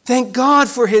thank God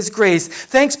for his grace.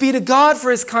 Thanks be to God for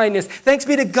his kindness. Thanks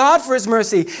be to God for his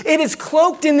mercy. It is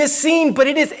cloaked in this scene, but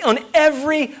it is on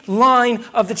every line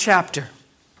of the chapter.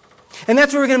 And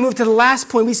that's where we're going to move to the last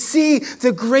point. We see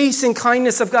the grace and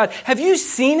kindness of God. Have you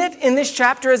seen it in this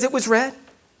chapter as it was read?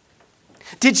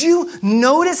 Did you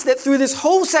notice that through this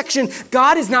whole section,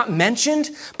 God is not mentioned,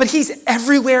 but he's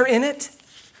everywhere in it?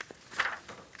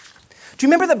 Do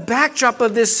you remember the backdrop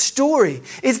of this story?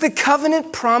 Is the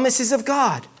covenant promises of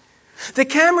God. The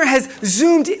camera has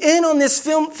zoomed in on this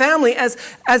family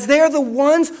as they are the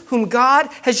ones whom God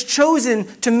has chosen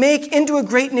to make into a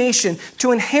great nation,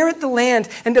 to inherit the land,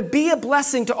 and to be a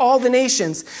blessing to all the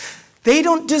nations. They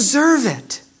don't deserve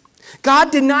it.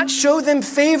 God did not show them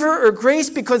favor or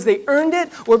grace because they earned it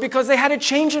or because they had a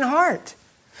change in heart.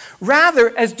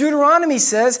 Rather, as Deuteronomy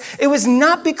says, it was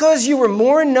not because you were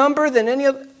more in number than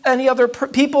any other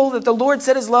people that the Lord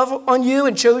set his love on you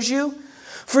and chose you.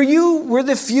 For you were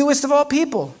the fewest of all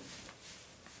people.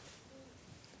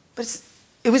 But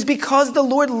it was because the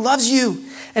Lord loves you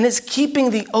and is keeping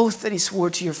the oath that he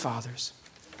swore to your fathers.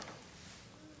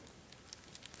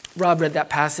 Rob read that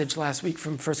passage last week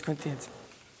from 1 Corinthians.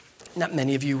 Not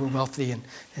many of you were wealthy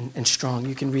and strong.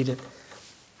 You can read it.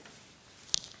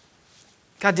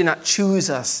 God did not choose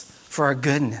us for our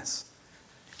goodness.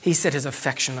 He set his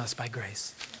affection on us by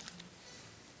grace.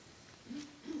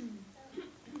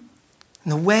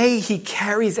 And the way he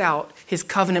carries out his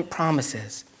covenant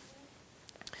promises,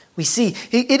 we see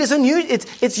it is unusual.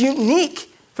 It's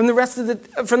unique from the rest of the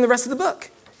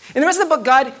book. In the rest of the book,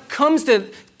 God comes to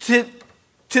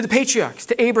the patriarchs,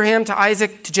 to Abraham, to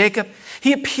Isaac, to Jacob.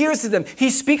 He appears to them. He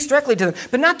speaks directly to them,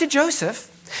 but not to Joseph.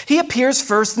 He appears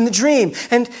first in the dream.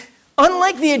 And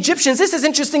unlike the Egyptians, this is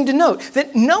interesting to note,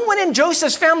 that no one in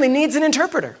Joseph's family needs an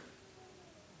interpreter.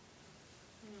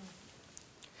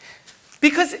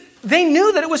 Because they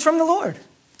knew that it was from the Lord.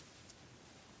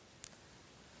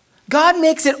 God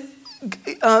makes it,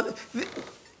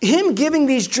 him giving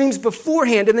these dreams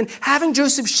beforehand and then having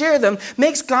Joseph share them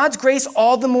makes God's grace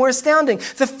all the more astounding.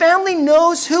 The family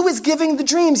knows who is giving the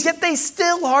dreams, yet they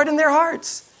still harden their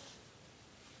hearts.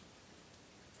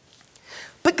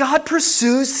 But God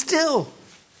pursues still.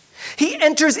 He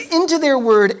enters into their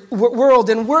world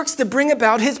and works to bring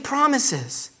about his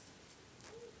promises.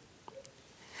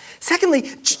 Secondly,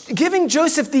 giving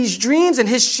Joseph these dreams and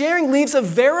his sharing leaves a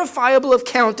verifiable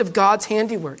account of God's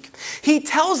handiwork. He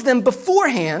tells them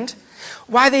beforehand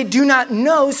why they do not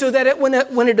know, so that when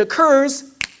it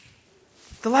occurs,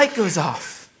 the light goes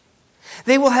off.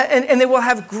 They will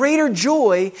have greater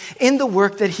joy in the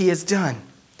work that he has done.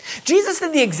 Jesus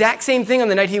did the exact same thing on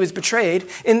the night he was betrayed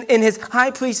in his high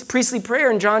priestly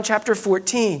prayer in John chapter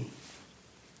 14.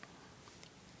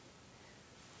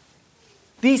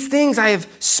 These things I have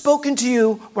spoken to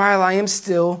you while I am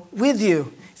still with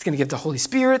you. He's going to give the Holy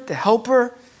Spirit, the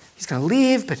helper. He's going to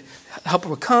leave, but the helper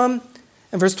will come.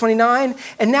 And verse 29,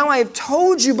 and now I have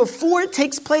told you before it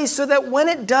takes place, so that when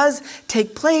it does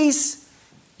take place,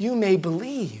 you may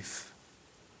believe.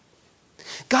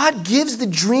 God gives the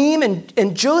dream,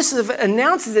 and Joseph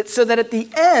announces it so that at the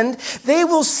end, they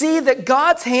will see that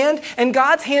God's hand and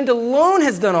God's hand alone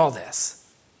has done all this.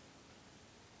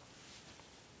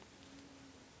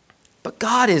 But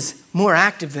God is more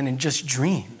active than in just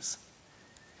dreams.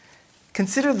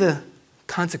 Consider the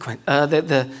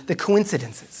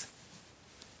coincidences.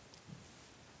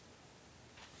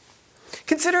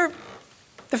 Consider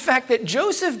the fact that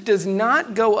Joseph does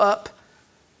not go up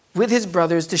with his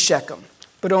brothers to Shechem,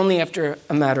 but only after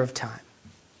a matter of time.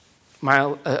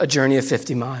 A journey of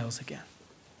 50 miles again.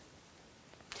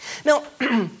 Now,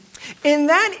 in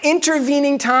that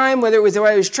intervening time, whether it was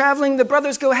while I was traveling, the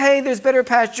brothers go, hey, there's better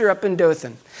pasture up in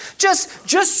Dothan. Just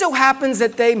so happens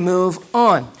that they move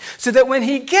on. So that when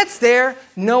he gets there,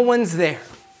 no one's there.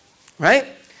 Right?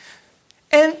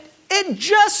 And it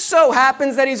just so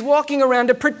happens that he's walking around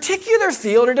a particular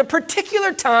field at a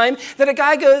particular time that a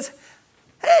guy goes,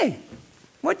 hey,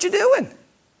 what you doing?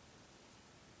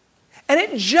 And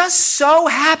it just so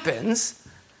happens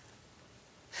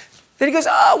that he goes,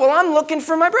 oh, well, I'm looking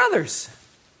for my brothers.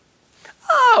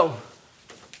 Oh,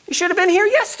 you should have been here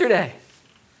yesterday.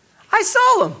 I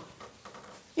saw them.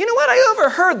 You know what? I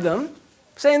overheard them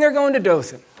saying they're going to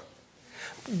Dothan.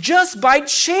 Just by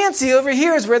chance, he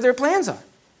overhears where their plans are.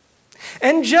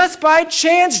 And just by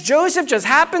chance, Joseph just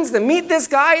happens to meet this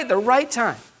guy at the right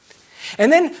time.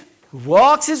 And then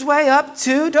walks his way up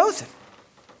to Dothan.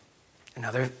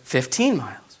 Another 15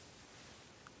 miles.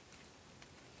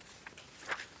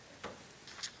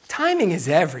 Timing is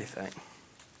everything.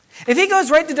 If he goes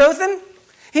right to Dothan,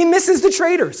 he misses the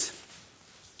traders.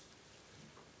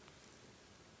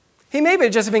 He may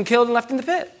have just been killed and left in the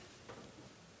pit.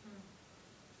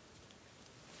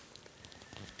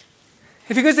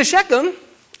 If he goes to Shechem,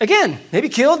 again, maybe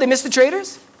killed, they missed the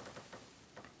traders.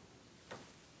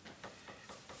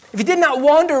 If he did not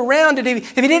wander around,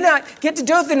 if he did not get to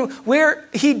Dothan where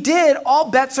he did,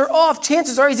 all bets are off.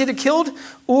 Chances are he's either killed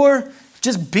or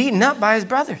just beaten up by his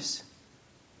brothers.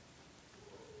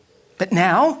 But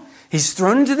now, he's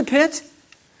thrown into the pit.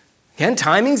 Again,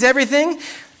 timing's everything.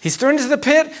 He's thrown into the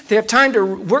pit. They have time to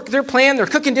work their plan. They're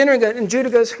cooking dinner. And Judah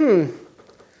goes,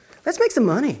 let's make some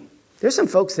money. There's some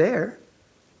folks there.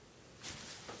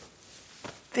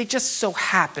 They just so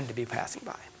happen to be passing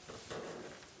by.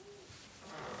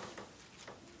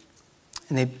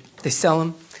 And they sell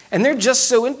them. And it just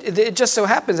so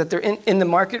happens that they're in the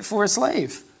market for a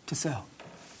slave to sell.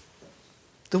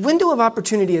 The window of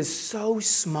opportunity is so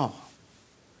small.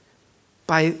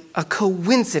 By a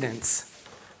coincidence,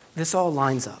 this all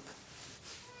lines up.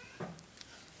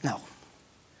 No.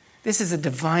 This is a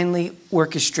divinely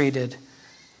orchestrated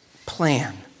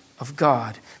plan of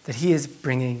God that he is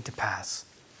bringing to pass.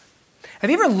 Have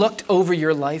you ever looked over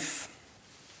your life?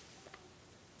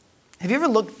 Have you ever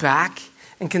looked back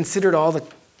and considered all the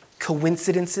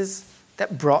coincidences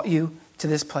that brought you to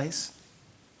this place?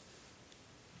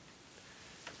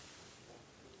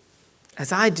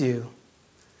 As I do,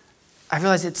 I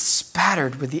realize it's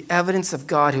spattered with the evidence of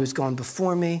God who has gone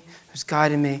before me, who's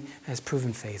guided me, and has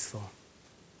proven faithful.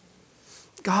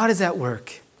 God is at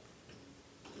work.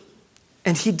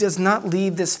 And he does not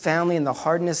leave this family in the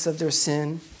hardness of their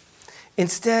sin.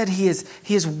 Instead, he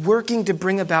is working to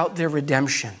bring about their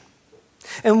redemption.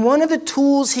 And one of the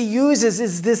tools he uses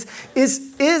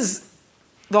is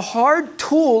the hard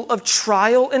tool of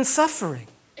trial and suffering.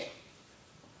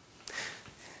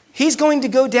 He's going to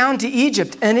go down to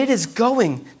Egypt, and it is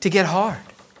going to get hard.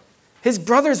 His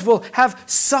brothers will have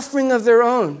suffering of their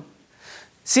own.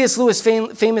 C.S. Lewis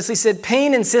famously said,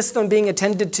 pain insists on being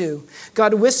attended to.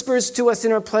 God whispers to us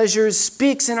in our pleasures,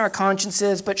 speaks in our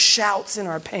consciences, but shouts in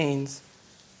our pains.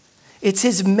 It's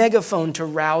his megaphone to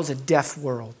rouse a deaf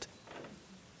world.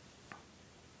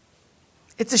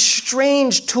 It's a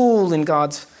strange tool in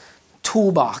God's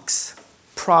toolbox,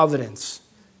 providence.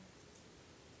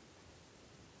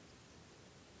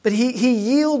 But he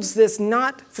yields this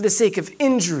not for the sake of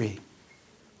injury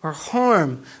or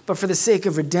harm, but for the sake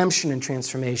of redemption and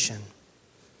transformation.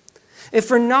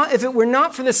 If it were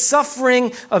not for the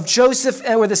suffering of Joseph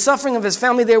or the suffering of his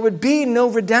family, there would be no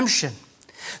redemption.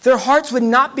 Their hearts would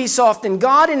not be softened.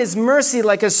 God in his mercy,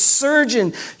 like a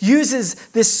surgeon, uses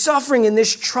this suffering and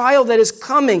this trial that is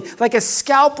coming like a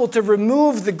scalpel to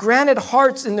remove the granite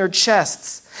hearts in their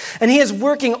chests. And he is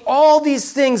working all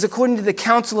these things according to the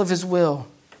counsel of his will.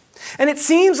 And it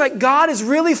seems like God is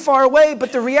really far away,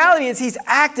 but the reality is he's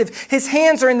active. His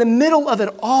hands are in the middle of it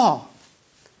all.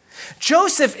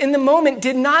 Joseph, in the moment,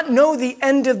 did not know the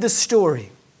end of the story.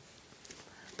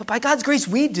 But by God's grace,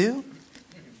 we do.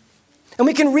 And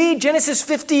we can read Genesis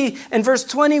 50 and verse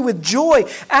 20 with joy.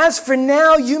 As for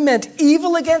now, you meant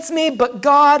evil against me, but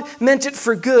God meant it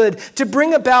for good, to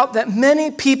bring about that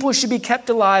many people should be kept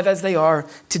alive as they are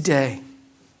today.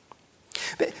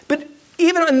 But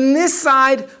even on this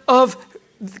side of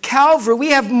Calvary, we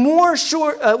have a more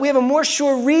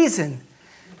sure reason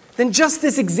than just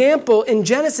this example in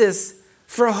Genesis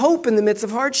for hope in the midst of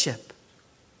hardship.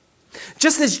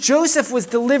 Just as Joseph was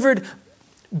delivered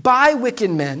by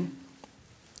wicked men,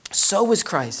 so was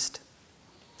Christ,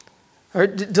 or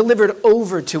delivered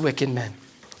over to wicked men.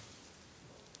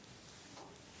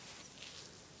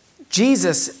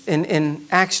 Jesus in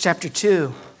Acts chapter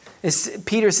 2,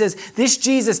 Peter says, this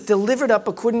Jesus delivered up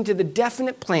according to the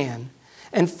definite plan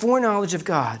and foreknowledge of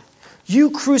God,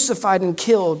 you crucified and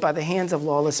killed by the hands of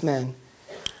lawless men.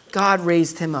 God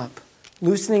raised him up,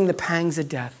 loosening the pangs of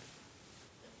death,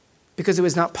 because it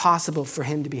was not possible for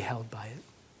him to be held by it.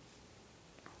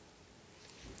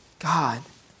 God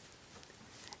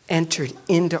entered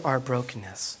into our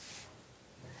brokenness,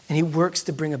 and he works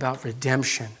to bring about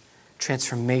redemption,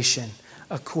 transformation,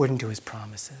 according to his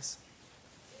promises.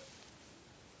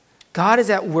 God is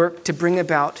at work to bring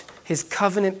about his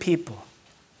covenant people.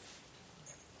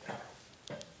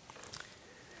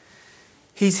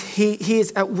 He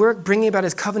is at work bringing about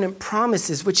his covenant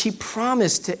promises, which he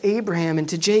promised to Abraham and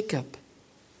to Jacob.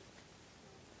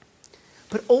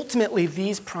 But ultimately,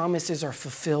 these promises are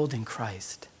fulfilled in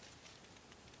Christ.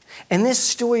 And this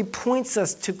story points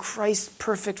us to Christ's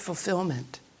perfect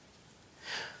fulfillment.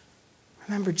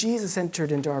 Remember, Jesus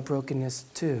entered into our brokenness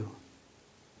too.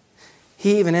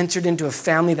 He even entered into a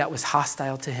family that was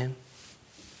hostile to him.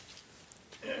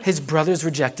 His brothers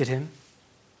rejected him.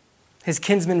 His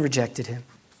kinsmen rejected him.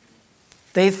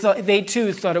 They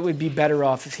too thought it would be better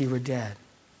off if he were dead.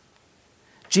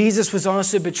 Jesus was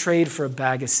also betrayed for a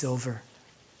bag of silver.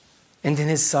 And in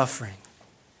his suffering,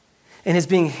 in his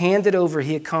being handed over,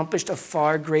 he accomplished a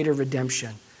far greater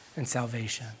redemption and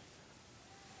salvation.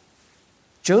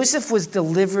 Joseph was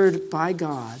delivered by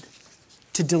God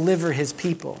to deliver his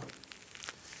people.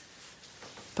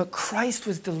 But Christ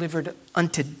was delivered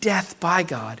unto death by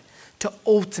God to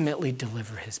ultimately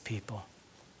deliver his people.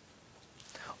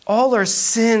 All our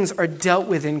sins are dealt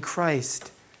with in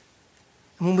Christ.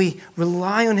 And when we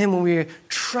rely on him, when we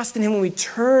trust in him, when we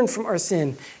turn from our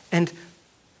sin and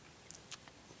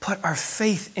put our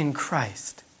faith in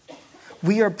Christ,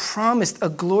 we are promised a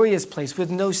glorious place with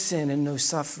no sin and no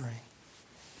suffering.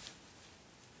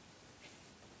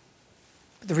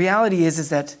 But the reality is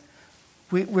that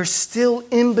we're still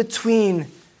in between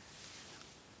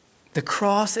the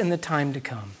cross and the time to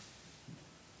come.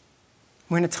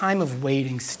 We're in a time of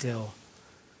waiting still.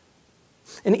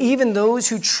 And even those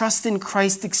who trust in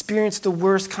Christ experience the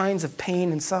worst kinds of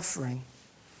pain and suffering.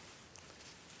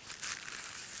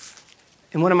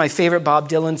 In one of my favorite Bob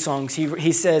Dylan songs,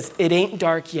 he says, "It ain't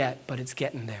dark yet, but it's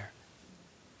getting there."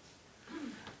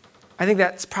 I think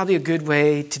that's probably a good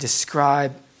way to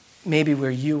describe maybe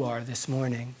where you are this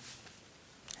morning.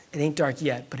 It ain't dark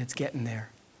yet, but it's getting there.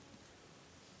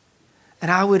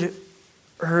 And I would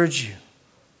urge you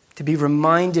to be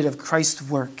reminded of Christ's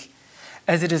work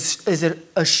as it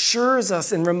assures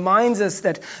us and reminds us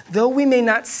that though we may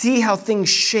not see how things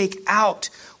shake out,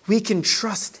 we can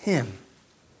trust him.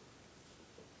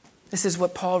 This is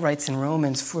what Paul writes in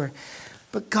Romans,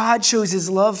 but God shows his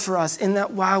love for us in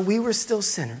that while we were still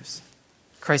sinners,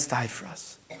 Christ died for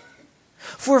us.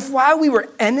 For if while we were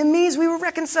enemies, we were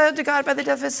reconciled to God by the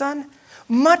death of his Son,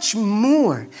 much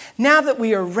more, now that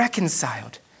we are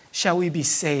reconciled, shall we be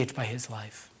saved by his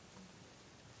life.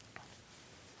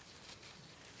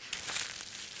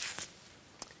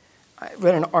 I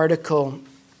read an article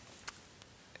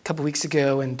a couple weeks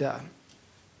ago, and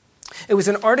it was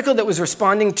an article that was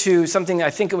responding to something, I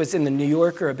think it was in the New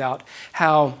Yorker, about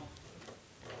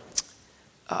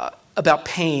about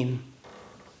pain.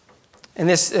 And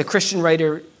this Christian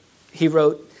writer, he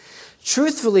wrote,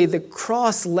 "Truthfully, the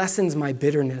cross lessens my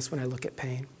bitterness when I look at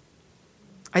pain.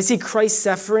 I see Christ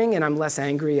suffering, and I'm less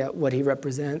angry at what he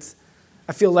represents.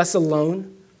 I feel less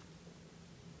alone.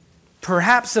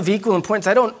 Perhaps of equal importance,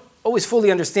 I don't always fully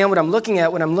understand what I'm looking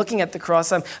at when I'm looking at the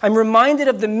cross. I'm reminded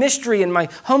of the mystery in my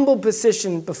humble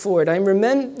position before it. I'm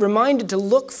reminded to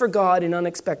look for God in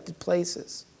unexpected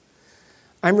places.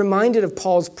 I'm reminded of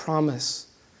Paul's promise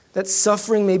that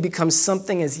suffering may become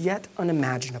something as yet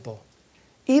unimaginable,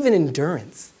 even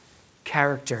endurance,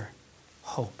 character,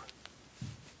 hope."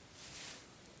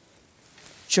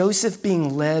 Joseph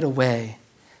being led away,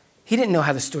 he didn't know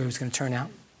how the story was going to turn out.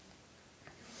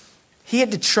 He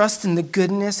had to trust in the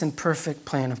goodness and perfect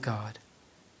plan of God.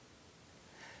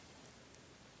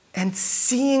 And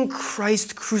seeing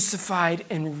Christ crucified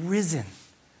and risen,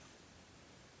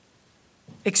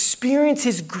 experience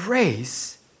his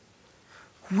grace,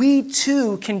 we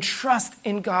too can trust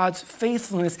in God's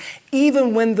faithfulness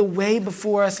even when the way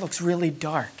before us looks really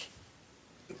dark.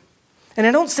 And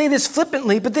I don't say this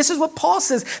flippantly, but this is what Paul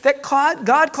says, that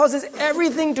God causes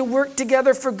everything to work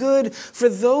together for good for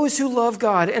those who love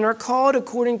God and are called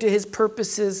according to his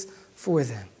purposes for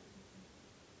them.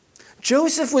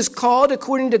 Joseph was called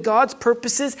according to God's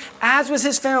purposes, as was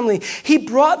his family. He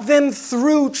brought them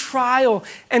through trial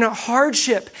and a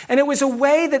hardship, and it was a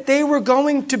way that they were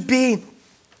going to be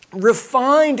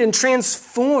refined and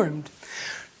transformed,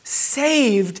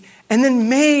 saved, and then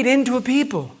made into a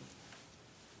people.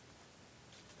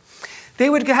 They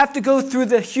would have to go through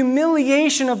the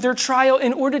humiliation of their trial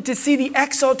in order to see the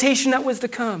exaltation that was to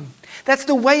come. That's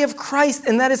the way of Christ,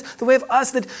 and that is the way of us,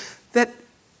 that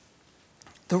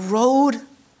the road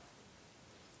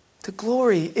to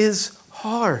glory is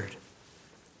hard.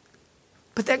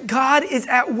 But that God is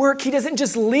at work. He doesn't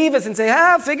just leave us and say,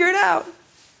 figure it out.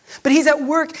 But he's at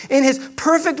work in his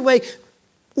perfect way,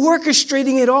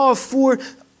 orchestrating it all for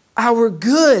our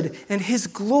good and his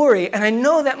glory. And I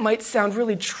know that might sound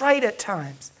really trite at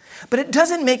times, but it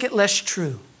doesn't make it less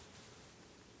true.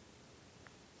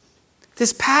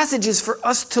 This passage is for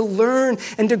us to learn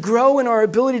and to grow in our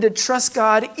ability to trust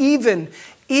God even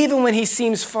when he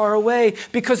seems far away,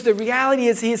 because the reality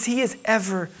is he is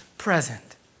ever present.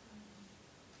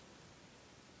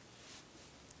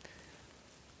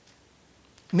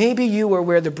 Maybe you are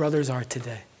where the brothers are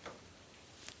today.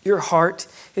 Your heart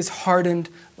is hardened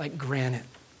like granite.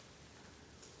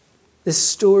 This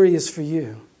story is for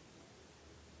you.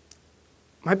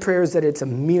 My prayer is that it's a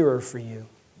mirror for you,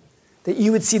 that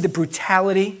you would see the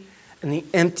brutality and the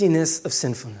emptiness of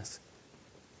sinfulness.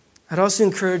 I'd also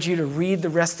encourage you to read the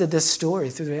rest of this story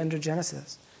through the end of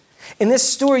Genesis. In this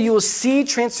story, you will see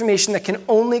transformation that can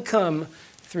only come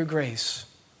through grace.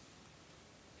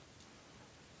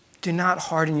 Do not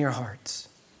harden your hearts,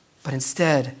 but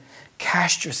instead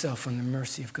cast yourself on the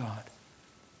mercy of God.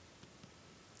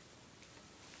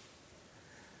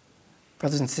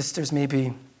 Brothers and sisters, maybe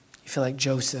you feel like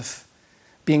Joseph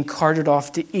being carted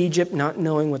off to Egypt, not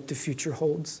knowing what the future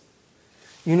holds.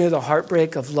 You know the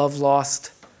heartbreak of love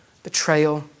lost,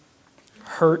 betrayal,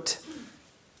 hurt,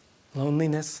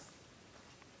 loneliness.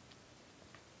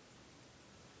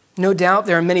 No doubt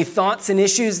there are many thoughts and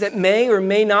issues that may or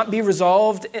may not be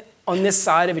resolved on this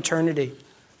side of eternity.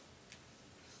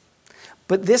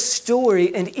 But this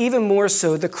story, and even more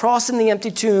so, the cross and the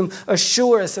empty tomb,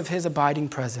 assure us of his abiding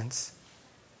presence.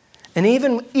 And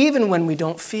even when we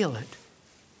don't feel it.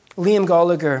 Liam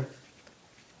Gallagher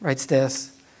writes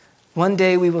this: one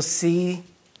day we will see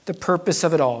the purpose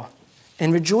of it all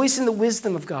and rejoice in the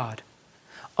wisdom of God,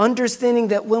 understanding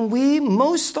that when we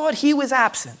most thought he was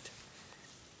absent,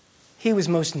 he was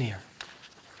most near.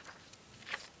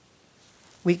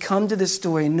 We come to this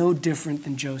story no different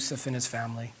than Joseph and his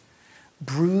family,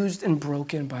 bruised and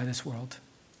broken by this world.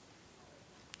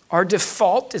 Our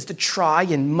default is to try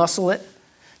and muscle it,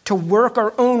 to work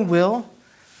our own will.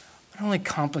 It only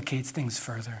complicates things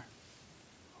further.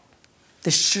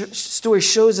 This story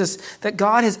shows us that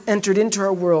God has entered into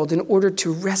our world in order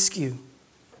to rescue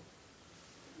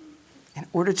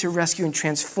and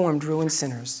transform ruined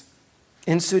sinners.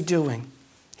 In so doing,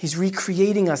 he's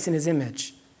recreating us in his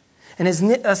image and has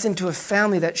knit us into a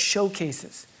family that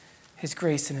showcases his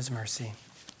grace and his mercy.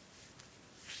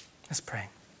 Let's pray.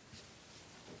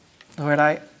 Lord,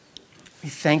 we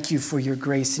thank you for your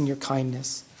grace and your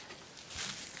kindness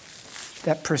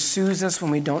that pursues us when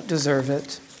we don't deserve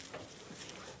it.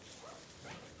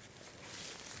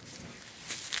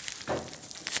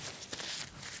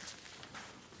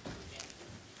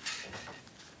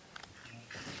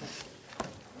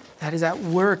 That is at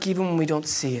work even when we don't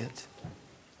see it.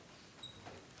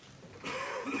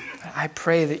 I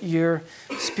pray that your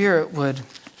Spirit would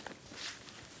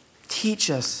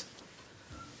teach us,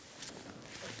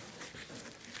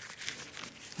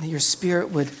 that your Spirit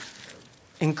would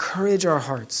encourage our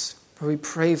hearts, for we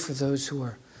pray for those who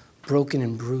are broken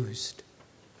and bruised.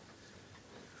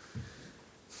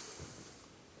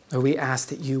 Lord, we ask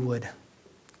that you would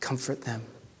comfort them.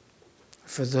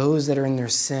 For those that are in their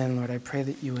sin, Lord, I pray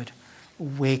that you would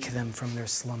wake them from their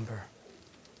slumber.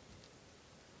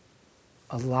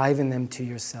 Aliven them to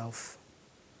yourself.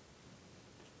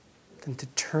 Them to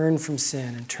turn from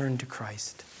sin and turn to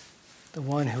Christ, the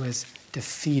one who has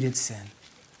defeated sin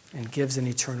and gives an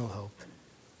eternal hope.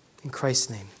 In Christ's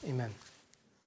name, amen.